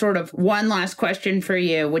have sort of one last question for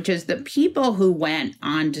you, which is the people who went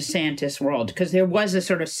on DeSantis World, because there was a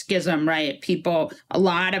sort of schism, right? A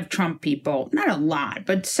lot of Trump people, not a lot,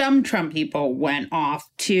 but some Trump people went off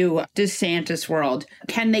to DeSantis World.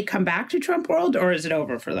 Can they come back to Trump World, or is it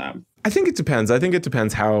over for them? I think it depends. I think it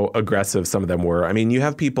depends how aggressive some of them were. I mean, you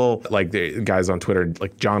have people like the guys on Twitter,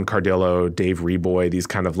 like John Cardillo, Dave Reboy, these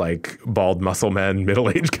kind of like bald muscle men,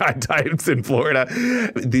 middle-aged guy types in Florida.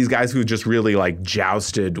 These guys who just really like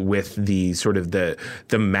jousted with the sort of the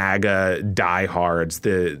MAGA diehards,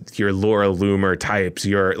 your Laura Loomer types,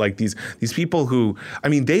 your like these people who, I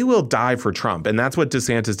mean, they will die for Trump. And that's what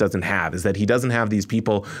DeSantis doesn't have, is that he doesn't have these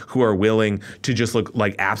people who are willing to just look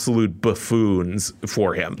like absolute buffoons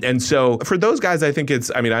for him. And so for those guys, I think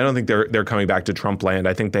I don't think they're coming back to Trump land.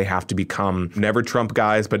 I think they have to become never Trump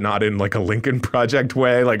guys, but not in like a Lincoln Project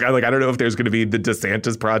way. Like I don't know if there's going to be the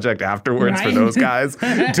DeSantis Project afterwards for those guys so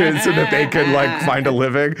that they can like find a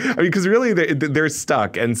living. I mean, because really they're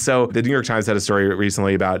stuck. And so the New York Times had a story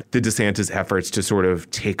recently about the DeSantis efforts to sort of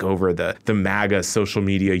take over the MAGA social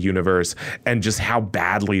media universe and just how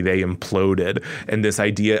badly they imploded. And this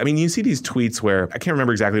idea, I mean, you see these tweets where I can't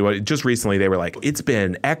remember exactly what, just recently they were like, it's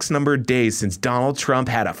been X number of days since Donald Trump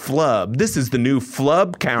had a flub. This is the new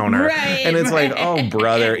flub counter. Right, and it's like, oh,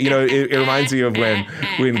 brother. It reminds me of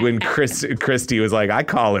when Christie was like, I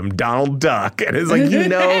call him Donald Duck. And it's like,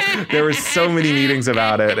 there were so many meetings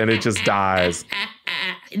about it and it just dies.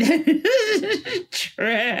 True.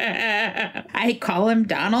 I call him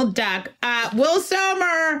Donald Duck. Will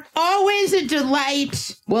Sommer, always a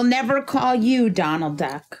delight. We'll never call you Donald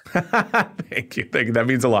Duck. Thank you. That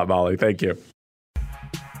means a lot, Molly. Thank you.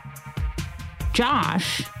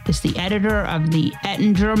 Josh is the editor of the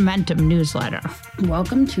Ettingermentum newsletter.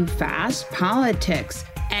 Welcome to Fast Politics,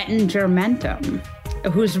 Ettingermentum,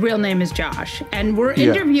 whose real name is Josh. And we're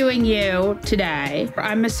interviewing you today.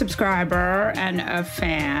 I'm a subscriber and a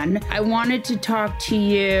fan. I wanted to talk to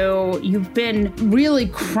you. You've been really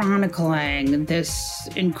chronicling this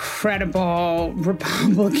incredible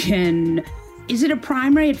Republican. Is it a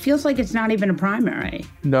primary? It feels like it's not even a primary.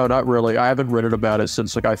 No, not really. I haven't written about it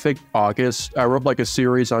since, I think August. I wrote a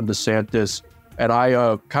series on DeSantis, and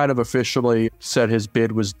I kind of officially said his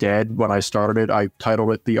bid was dead when I started it. I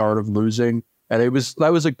titled it The Art of Losing, and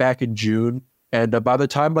that was back in June. And by the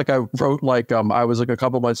time like I wrote, I was like a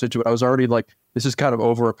couple months into it, I was already like, this is kind of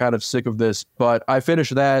over, I'm kind of sick of this. But I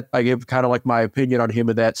finished that. I gave kind of like my opinion on him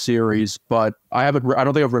in that series, but I don't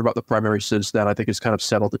think I've read about the primary since then. I think it's kind of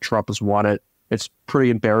settled that Trump has won it. It's pretty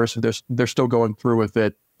embarrassing. They're still going through with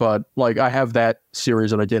it. But like I have that series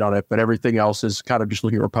that I did on it, but everything else is kind of just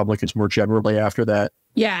looking at Republicans more generally after that.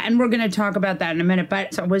 Yeah, and we're going to talk about that in a minute.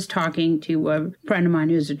 But I was talking to a friend of mine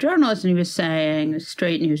who's a journalist, and he was saying, a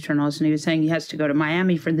straight news journalist, and he was saying he has to go to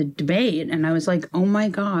Miami for the debate. And I was like, oh my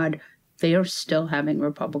God, they are still having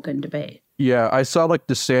Republican debate. Yeah, I saw like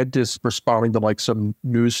DeSantis responding to like some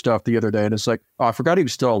news stuff the other day, and it's like, oh, I forgot he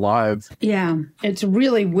was still alive. Yeah, it's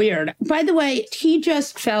really weird. By the way, he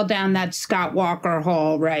just fell down that Scott Walker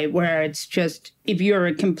hole, right, where it's just, if you're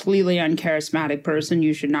a completely uncharismatic person,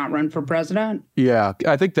 you should not run for president. Yeah,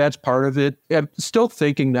 I think that's part of it. I'm still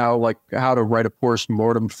thinking now, like, how to write a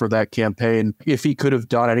post-mortem for that campaign. If he could have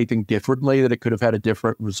done anything differently, that it could have had a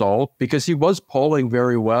different result. Because he was polling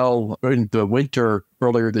very well in the winter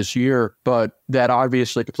earlier this year, but that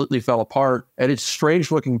obviously completely fell apart. And it's strange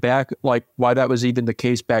looking back, like, why that was even the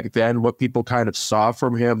case back then, what people kind of saw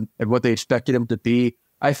from him and what they expected him to be.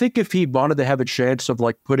 I think if he wanted to have a chance of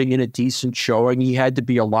like putting in a decent showing, he had to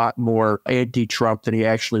be a lot more anti-Trump than he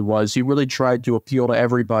actually was. He really tried to appeal to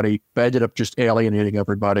everybody, but ended up just alienating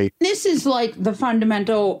everybody. This is like the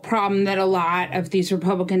fundamental problem that a lot of these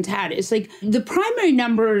Republicans had. It's like the primary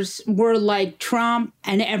numbers were like Trump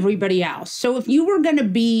and everybody else. So if you were going to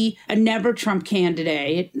be a never Trump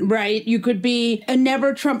candidate, right, you could be a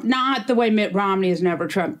never Trump, not the way Mitt Romney is never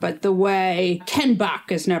Trump, but the way Ken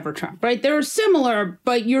Buck is never Trump, right? They're similar,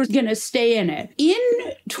 but you're going to stay in it. In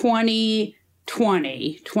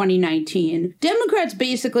 2019, Democrats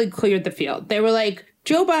basically cleared the field. They were like,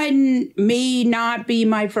 Joe Biden may not be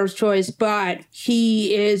my first choice, but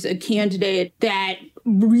he is a candidate that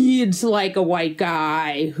reads like a white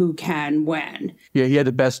guy who can win. Yeah, he had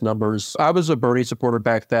the best numbers. I was a Bernie supporter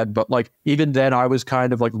back then, but like even then I was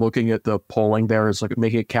kind of like looking at the polling there as like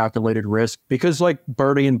making a calculated risk because like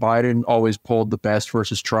Bernie and Biden always polled the best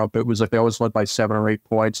versus Trump. It was like they always led by 7 or 8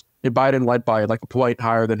 points and Biden led by like a point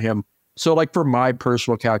higher than him. So like for my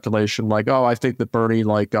personal calculation, like, oh, I think that Bernie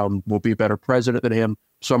like will be a better president than him.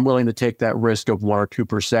 So I'm willing to take that risk of 1 or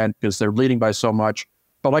 2% because they're leading by so much.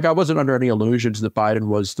 But like I wasn't under any illusions that Biden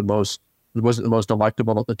wasn't the most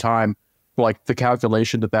electable at the time. Like the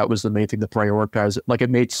calculation that was the main thing to prioritize. Like it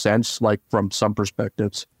made sense, like from some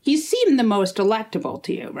perspectives. He seemed the most electable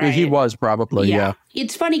to you, right? He was probably, yeah.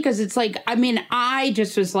 It's funny because it's like, I mean, I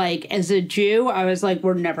just was like, as a Jew, I was like,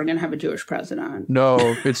 we're never going to have a Jewish president. No,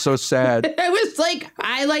 it's so sad. I was like,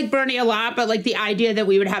 I like Bernie a lot, but like the idea that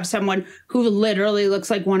we would have someone who literally looks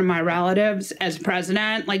like one of my relatives as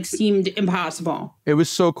president, like seemed impossible. It was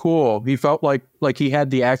so cool. He felt like he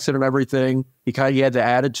had the accent and everything. He had the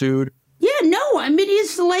attitude. Yeah, no, I mean,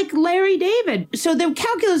 he's like Larry David. So the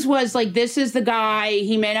calculus was like, this is the guy.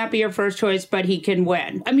 He may not be your first choice, but he can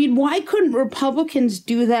win. I mean, why couldn't Republicans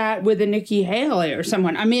do that with a Nikki Haley or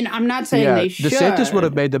someone? I mean, I'm not saying they should. DeSantis would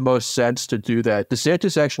have made the most sense to do that.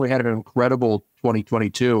 DeSantis actually had an incredible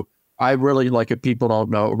 2022. I really, like, if people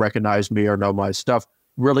don't recognize me or know my stuff,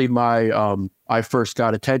 really I first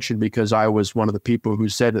got attention because I was one of the people who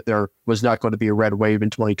said that there was not going to be a red wave in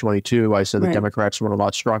 2022. I said the Democrats were in a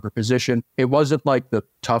lot stronger position. It wasn't like the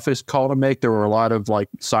toughest call to make. There were a lot of like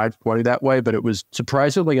signs pointing that way, but it was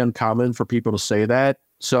surprisingly uncommon for people to say that.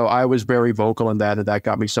 So I was very vocal in that, and that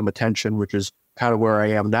got me some attention, which is kind of where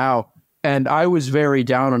I am now. And I was very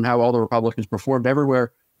down on how all the Republicans performed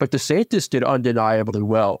everywhere. But DeSantis did undeniably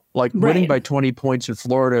well. Like winning by 20 points in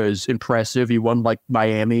Florida is impressive. He won like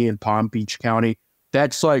Miami and Palm Beach County.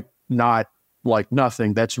 That's like not like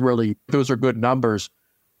nothing. That's really, those are good numbers.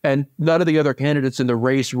 And none of the other candidates in the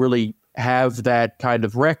race really have that kind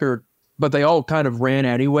of record, but they all kind of ran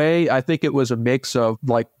anyway. I think it was a mix of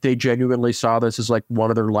like, they genuinely saw this as like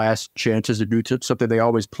one of their last chances to do something they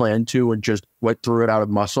always planned to and just went through it out of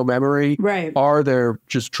muscle memory. Right. Or they're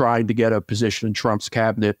just trying to get a position in Trump's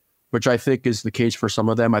cabinet, which I think is the case for some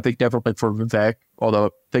of them. I think definitely for Vivek,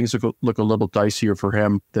 although things look a little dicier for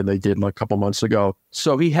him than they did like a couple months ago.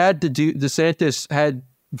 So he had to DeSantis had,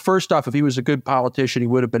 first off, if he was a good politician, he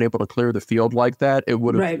would have been able to clear the field like that. It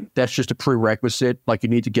would have, that's just a prerequisite. Like you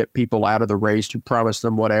need to get people out of the race, to promise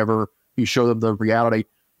them whatever, you show them the reality.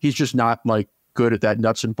 He's just not like good at that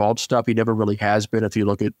nuts and bolts stuff. He never really has been. If you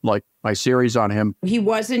look at like my series on him, he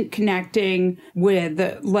wasn't connecting with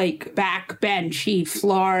like backbenchy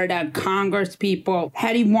Florida Congress people.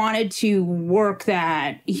 Had he wanted to work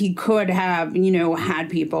that, he could have, had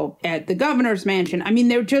people at the governor's mansion. I mean,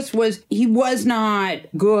 he was not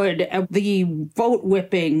good at the vote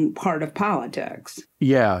whipping part of politics.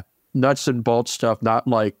 Yeah, nuts and bolts stuff,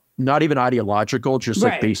 not even ideological, just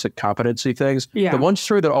like basic competency things. Yeah. The one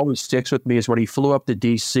story that always sticks with me is when he flew up to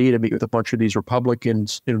D.C. to meet with a bunch of these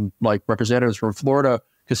Republicans and like representatives from Florida,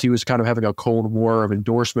 because he was kind of having a Cold War of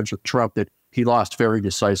endorsements with Trump that he lost very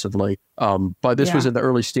decisively. But this was in the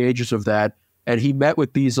early stages of that. And he met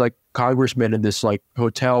with these like congressmen in this like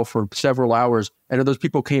hotel for several hours. And then those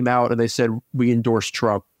people came out and they said, we endorse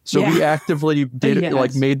Trump. So he actively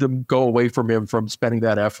made them go away from him from spending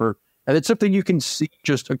that effort. And it's something you can see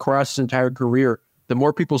just across his entire career. The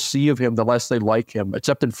more people see of him, the less they like him,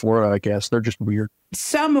 except in Florida, I guess. They're just weird.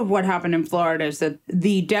 Some of what happened in Florida is that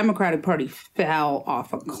the Democratic Party fell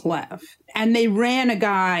off a cliff. And they ran a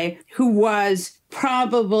guy who was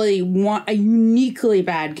probably a uniquely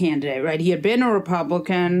bad candidate, right? He had been a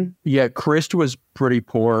Republican. Yeah, Christ was pretty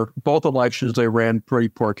poor. Both elections, they ran pretty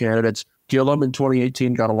poor candidates. Gillum in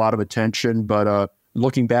 2018 got a lot of attention, but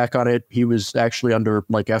looking back on it, he was actually under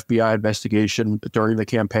like FBI investigation during the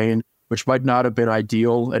campaign, which might not have been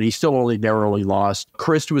ideal, and he still only narrowly lost.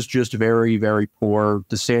 Christ was just very, very poor.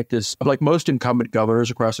 DeSantis, like most incumbent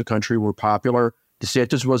governors across the country, were popular.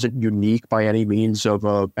 DeSantis wasn't unique by any means of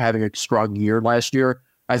having a strong year last year.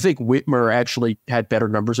 I think Whitmer actually had better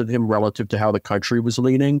numbers than him relative to how the country was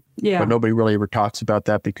leaning. Yeah. But nobody really ever talks about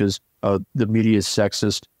that because the media is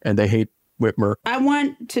sexist and they hate Whitmer. I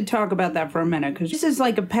want to talk about that for a minute because this is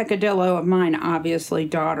like a peccadillo of mine, obviously,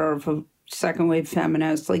 daughter of a second wave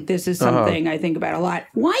feminist. Like, this is something I think about a lot.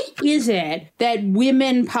 Why is it that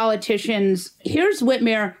women politicians, here's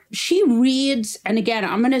Whitmer, she reads, and again,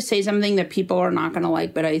 I'm going to say something that people are not going to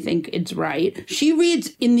like, but I think it's right. She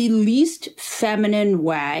reads in the least feminine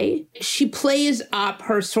way. She plays up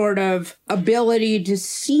her sort of ability to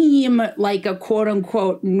seem like a quote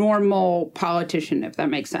unquote normal politician, if that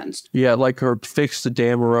makes sense. Yeah, like her fix the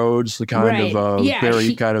damn roads, the kind of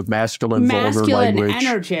very kind of masculine vulgar language.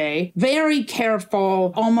 Energy, very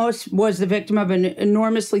careful, almost was the victim of an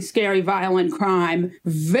enormously scary, violent crime,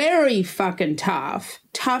 very fucking tough,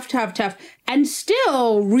 and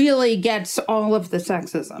still really gets all of the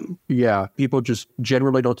sexism. Yeah, people just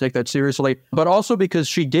generally don't take that seriously. But also because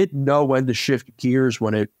she did know when to shift gears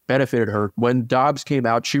when it benefited her. When Dobbs came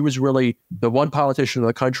out, she was really the one politician in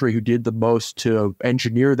the country who did the most to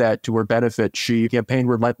engineer that to her benefit. She campaigned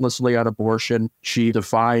relentlessly on abortion. She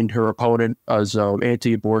defined her opponent as an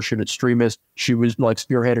anti-abortion extremist. She was like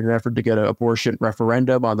spearheading an effort to get an abortion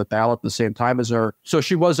referendum on the ballot at the same time as her. So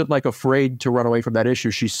she wasn't like afraid to run away from that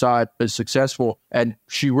issue. She saw it as successful, and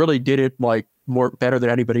she really did it like better than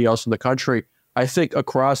anybody else in the country. I think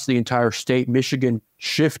across the entire state, Michigan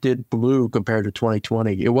shifted blue compared to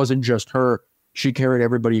 2020. It wasn't just her. She carried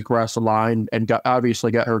everybody across the line and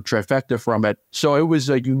obviously got her trifecta from it. So it was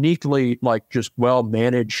a uniquely like just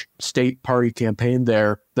well-managed state party campaign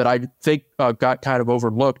there that I think got kind of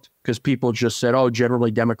overlooked because people just said, oh, generally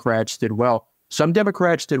Democrats did well. Some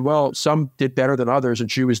Democrats did well, some did better than others, and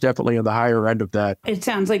she was definitely on the higher end of that. It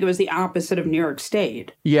sounds like it was the opposite of New York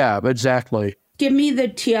State. Yeah, exactly. Give me the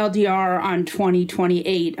TLDR on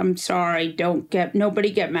 2028. I'm sorry, nobody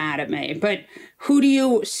get mad at me. But who do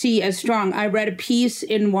you see as strong? I read a piece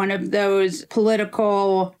in one of those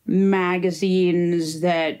political magazines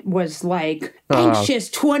that was like, anxious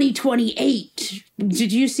 2028.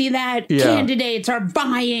 Did you see that? Yeah. Candidates are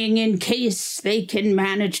buying in case they can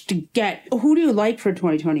manage to get. Who do you like for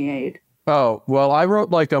 2028? Oh, well, I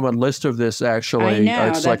wrote like a list of this, actually. I know,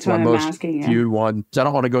 it's like my most viewed one. I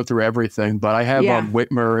don't want to go through everything, but I have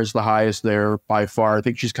Whitmer as the highest there by far. I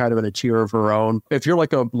think she's kind of in a tier of her own. If you're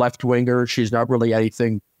like a left-winger, she's not really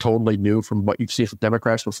anything totally new from what you've seen from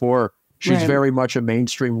Democrats before. She's very much a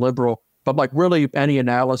mainstream liberal. But like really any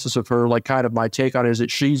analysis of her, like kind of my take on it is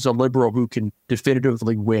that she's a liberal who can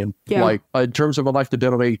definitively win. Yeah. Like in terms of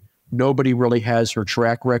electability, nobody really has her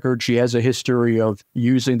track record. She has a history of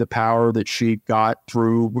using the power that she got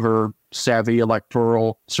through her savvy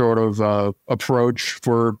electoral sort of approach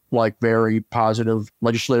for like very positive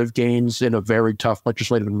legislative gains in a very tough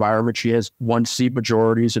legislative environment. She has 1-seat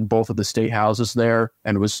majorities in both of the state houses there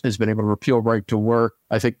and has been able to repeal right to work.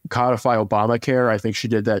 I think codify Obamacare. I think she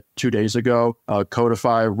did that 2 days ago.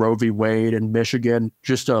 Codify Roe v. Wade in Michigan.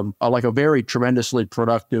 Just like a very tremendously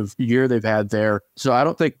productive year they've had there. So I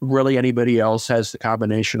don't think really anybody else has the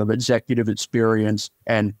combination of executive experience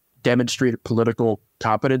and demonstrated political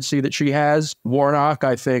competency that she has. Warnock,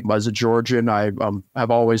 I think, as a Georgian, I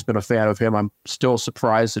have always been a fan of him. I'm still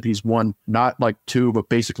surprised that he's won not like 2, but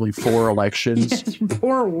basically 4 elections. Yes,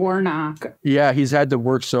 poor Warnock. Yeah, he's had to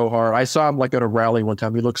work so hard. I saw him like at a rally one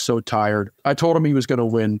time. He looked so tired. I told him he was going to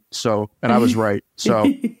win, and I was right. So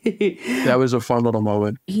that was a fun little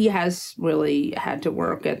moment. He has really had to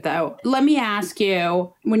work it, though. Let me ask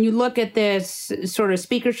you, when you look at this sort of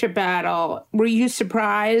speakership battle, were you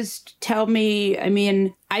surprised? Tell me. I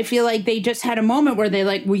mean, I feel like they just had a moment where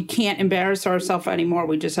they we can't embarrass ourselves anymore.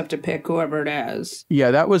 We just have to pick whoever it is.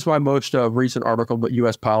 Yeah, that was my most recent article about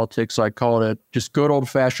U.S. politics. I call it just good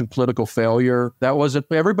old-fashioned political failure. That wasn't,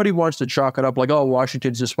 everybody wants to chalk it up like, oh,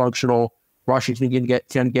 Washington's dysfunctional. Washington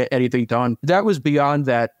can't get anything done. That was beyond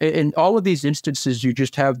that. In all of these instances, you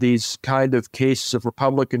just have these kind of cases of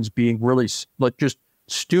Republicans being really just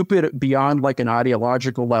stupid beyond like an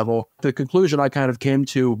ideological level. The conclusion I kind of came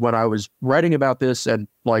to when I was writing about this and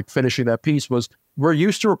like finishing that piece was we're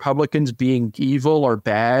used to Republicans being evil or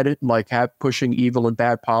bad, like pushing evil and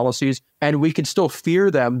bad policies, and we can still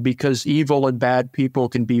fear them because evil and bad people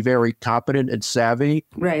can be very competent and savvy.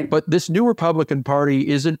 Right. But this new Republican Party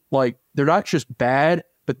isn't like, they're not just bad,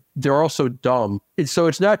 but they're also dumb. And so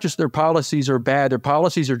it's not just their policies are bad, their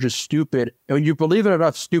policies are just stupid. And when you believe in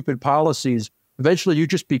enough stupid policies, eventually you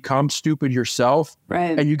just become stupid yourself.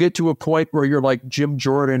 Right. And you get to a point where you're like Jim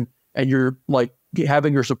Jordan and you're like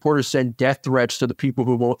having your supporters send death threats to the people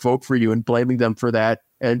who won't vote for you and blaming them for that,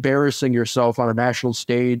 and embarrassing yourself on a national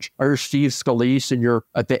stage. Or you're Steve Scalise and you're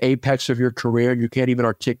at the apex of your career and you can't even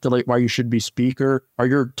articulate why you should be speaker. Or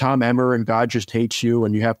you're Tom Emmer and God just hates you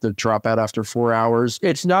and you have to drop out after 4 hours.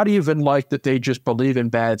 It's not even like that they just believe in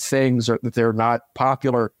bad things or that they're not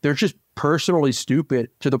popular. They're just personally stupid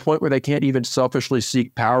to the point where they can't even selfishly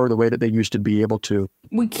seek power the way that they used to be able to.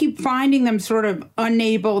 We keep finding them sort of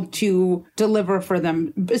unable to deliver for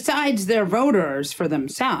them, besides their voters, for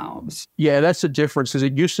themselves. Yeah, that's the difference, because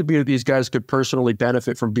it used to be that these guys could personally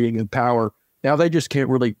benefit from being in power. Now they just can't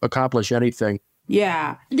really accomplish anything.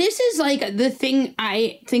 Yeah. This is like the thing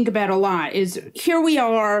I think about a lot is here we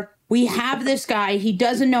are. We have this guy. He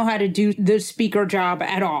doesn't know how to do the speaker job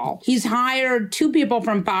at all. He's hired 2 people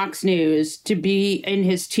from Fox News to be in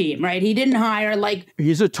his team, right? He didn't hire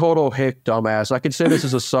He's a total hick dumbass. I can say this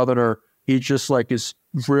as a Southerner. He just is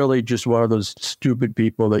really just one of those stupid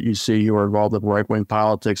people that you see who are involved in right-wing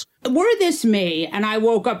politics. Were this me, and I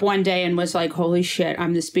woke up one day and was like, holy shit,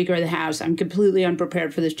 I'm the Speaker of the House. I'm completely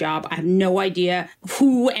unprepared for this job. I have no idea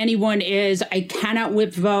who anyone is. I cannot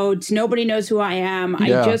whip votes. Nobody knows who I am.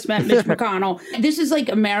 Yeah. I just met Mitch McConnell. This is like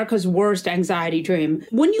America's worst anxiety dream.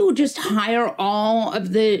 Wouldn't you just hire all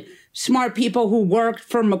of the smart people who worked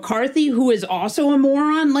for McCarthy, who is also a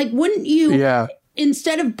moron? Wouldn't you... Yeah.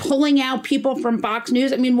 Instead of pulling out people from Fox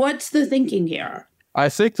News, I mean, what's the thinking here? I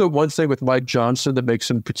think the one thing with Mike Johnson that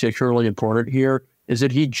makes him particularly important here is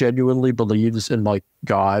that he genuinely believes in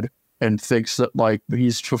God and thinks that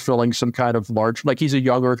he's fulfilling some kind of large, he's a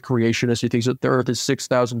young Earth creationist. He thinks that the Earth is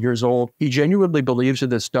 6,000 years old. He genuinely believes in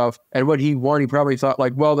this stuff. And when he won, he probably thought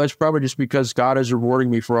well, that's probably just because God is rewarding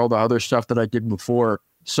me for all the other stuff that I did before.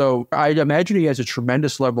 So I imagine he has a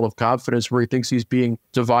tremendous level of confidence where he thinks he's being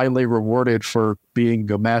divinely rewarded for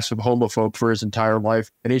being a massive homophobe for his entire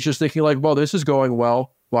life. And he's just thinking well, this is going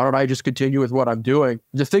well. Why don't I just continue with what I'm doing?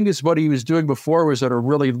 The thing is, what he was doing before was at a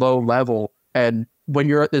really low level. And when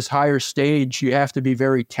you're at this higher stage, you have to be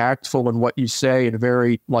very tactful in what you say and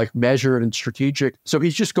very measured and strategic. So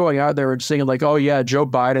he's just going out there and saying oh yeah, Joe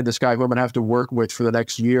Biden, this guy who I'm going to have to work with for the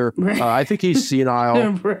next year. Right. I think he's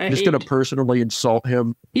senile. Right. I'm just going to personally insult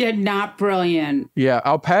him. Yeah, not brilliant. Yeah,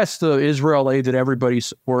 I'll pass the Israel aid that everybody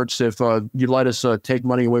supports if you let us take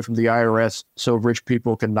money away from the IRS so rich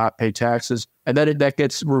people can not pay taxes. And then that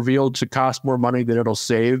gets revealed to cost more money than it'll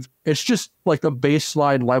save. It's just a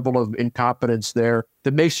baseline level of incompetence there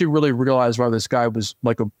that makes you really realize why this guy was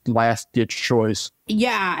a last-ditch choice.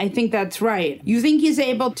 Yeah, I think that's right. You think he's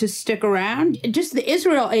able to stick around? Just the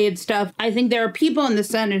Israel aid stuff, I think there are people in the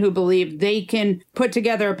Senate who believe they can put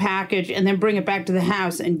together a package and then bring it back to the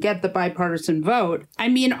House and get the bipartisan vote. I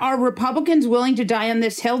mean, are Republicans willing to die on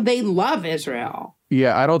this hill? They love Israel.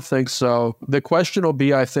 Yeah, I don't think so. The question will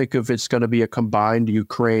be, I think, if it's going to be a combined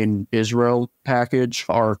Ukraine-Israel package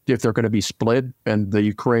or if they're going to be split. And the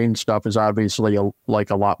Ukraine stuff is obviously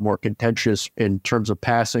a lot more contentious in terms of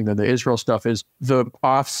passing than the Israel stuff is. The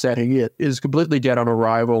offsetting it is completely dead on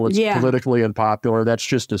arrival. It's politically unpopular. That's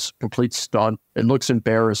just a complete stunt. It looks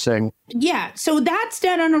embarrassing. Yeah, so that's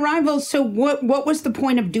dead on arrival. So what was the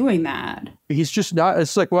point of doing that? he's just not,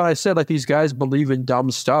 it's like what I said, like these guys believe in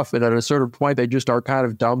dumb stuff. And at a certain point, they just are kind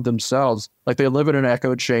of dumb themselves. Like they live in an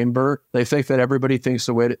echo chamber. They think that everybody thinks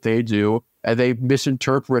the way that they do. And they've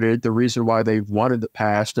misinterpreted the reason why they've won in the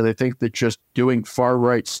past. And they think that just doing far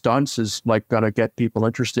right stunts is like going to get people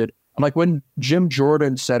interested. And like when Jim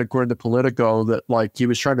Jordan said, according to Politico, that like he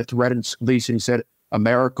was trying to threaten Scalise and he said,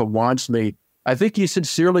 America wants me. I think he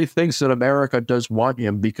sincerely thinks that America does want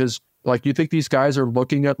him because like, you think these guys are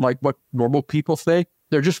looking at like what normal people think?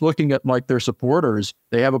 They're just looking at like their supporters.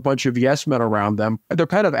 They have a bunch of yes men around them. And they're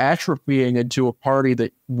kind of atrophying into a party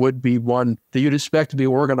that would be one that you'd expect to be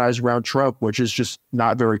organized around Trump, which is just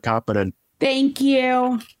not very competent. Thank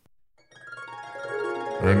you.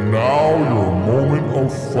 And now your moment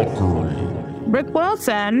of fuckery. Rick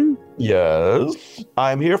Wilson. Yes,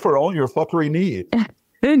 I'm here for all your fuckery needs.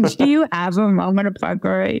 Do you have a moment of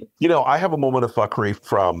fuckery? You know, I have a moment of fuckery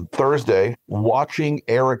from Thursday, watching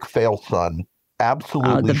Eric Failson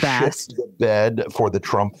absolutely shit the bed for the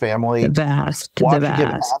Trump family. The best. Watching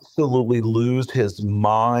him absolutely lose his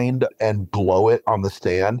mind and blow it on the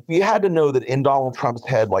stand. You had to know that in Donald Trump's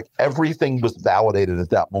head, like everything was validated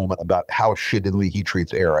at that moment about how shittily he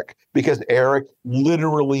treats Eric, because Eric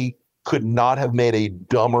literally could not have made a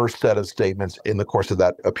dumber set of statements in the course of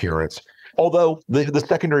that appearance. Although the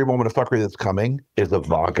secondary moment of fuckery that's coming is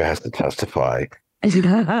Ivanka has to testify. He's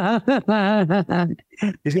going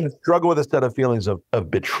to struggle with a set of feelings of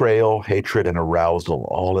betrayal, hatred, and arousal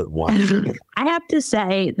all at once. I have to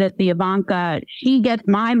say that the Ivanka, she gets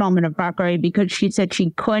my moment of fuckery because she said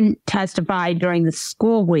she couldn't testify during the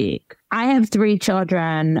school week. I have 3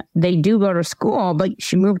 children. They do go to school, but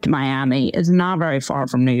she moved to Miami. It's not very far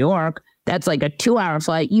from New York. That's like a 2-hour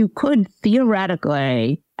flight. You could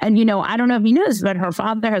theoretically, and you know, I don't know if you know this, but her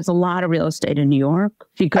father has a lot of real estate in New York.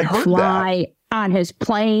 She could fly on his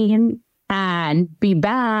plane and be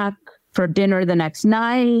back for dinner the next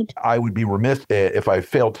night. I would be remiss if I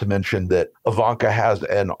failed to mention that Ivanka has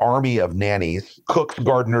an army of nannies, cooks,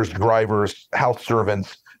 gardeners, drivers, house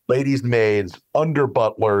servants, ladies' maids, under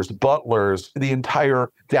butlers, the entire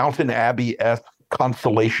Downton Abbey-esque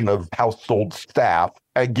constellation of household staff.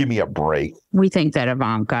 Give me a break. We think that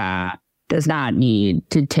Ivanka does not need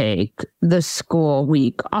to take the school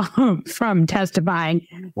week off from testifying.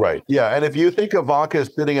 Right. Yeah. And if you think Ivanka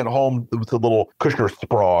is sitting at home with a little Kushner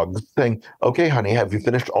Sprague saying, okay, honey, have you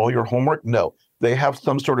finished all your homework? No, they have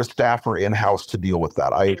some sort of staffer in-house to deal with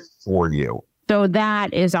that. I assure you. So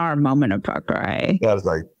that is our moment of fuckery. That is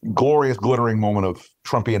a glorious, glittering moment of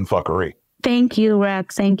Trumpian fuckery. Thank you,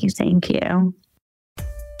 Rex. Thank you. Thank you.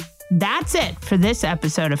 That's it for this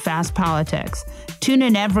episode of Fast Politics. Tune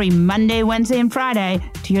in every Monday, Wednesday, and Friday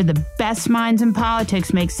to hear the best minds in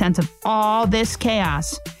politics make sense of all this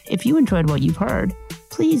chaos. If you enjoyed what you've heard,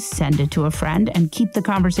 please send it to a friend and keep the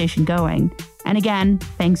conversation going. And again,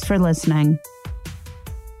 thanks for listening.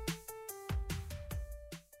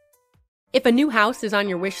 If a new house is on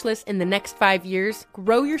your wish list in the next 5 years,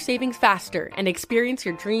 grow your savings faster and experience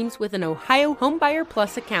your dreams with an Ohio Homebuyer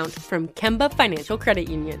Plus account from Kemba Financial Credit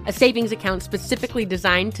Union. A savings account specifically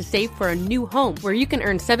designed to save for a new home where you can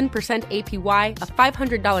earn 7% APY,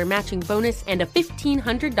 a $500 matching bonus, and a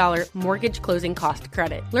 $1,500 mortgage closing cost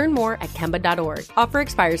credit. Learn more at Kemba.org. Offer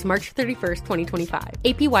expires March 31st, 2025.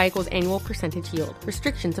 APY equals annual percentage yield.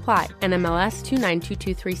 Restrictions apply. NMLS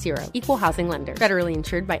 292230. Equal housing lender. Federally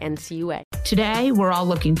insured by NCUA. Today, we're all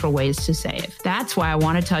looking for ways to save. That's why I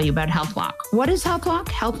want to tell you about HealthLock. What is HealthLock?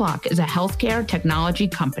 HealthLock is a healthcare technology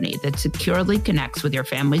company that securely connects with your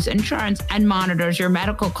family's insurance and monitors your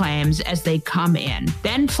medical claims as they come in,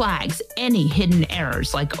 then flags any hidden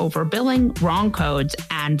errors like overbilling, wrong codes,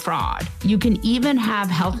 and fraud. You can even have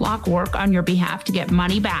HealthLock work on your behalf to get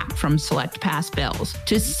money back from select past bills.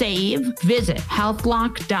 To save, visit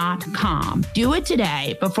healthlock.com. Do it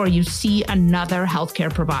today before you see another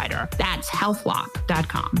healthcare provider. That's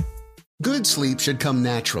healthlock.com. Good sleep should come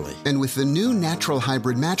naturally, and with the new Natural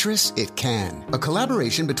Hybrid mattress, it can. A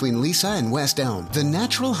collaboration between Lisa and West Elm, the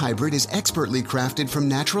Natural Hybrid is expertly crafted from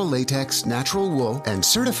natural latex, natural wool, and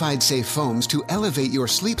certified safe foams to elevate your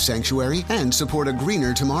sleep sanctuary and support a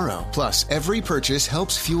greener tomorrow. Plus, every purchase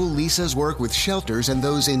helps fuel Lisa's work with shelters and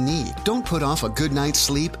those in need. Don't put off a good night's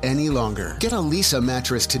sleep any longer. Get a Lisa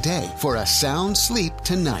mattress today for a sound sleep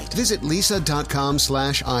tonight. Visit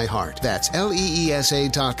lisa.com/iHeart. That's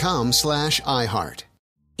LEESA.com/iHeart.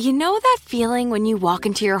 You know that feeling when you walk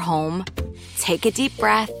into your home, take a deep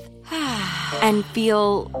breath, and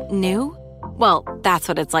feel new? Well, that's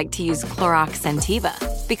what it's like to use Clorox Scentiva.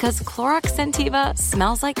 Because Clorox Scentiva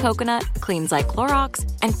smells like coconut, cleans like Clorox,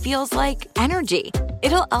 and feels like energy.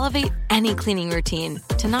 It'll elevate any cleaning routine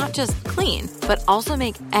to not just clean, but also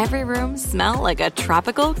make every room smell like a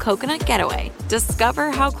tropical coconut getaway.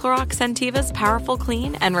 Discover how Clorox Sentiva's powerful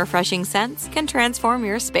clean and refreshing scents can transform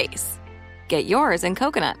your space. Get yours in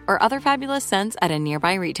coconut or other fabulous scents at a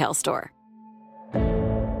nearby retail store.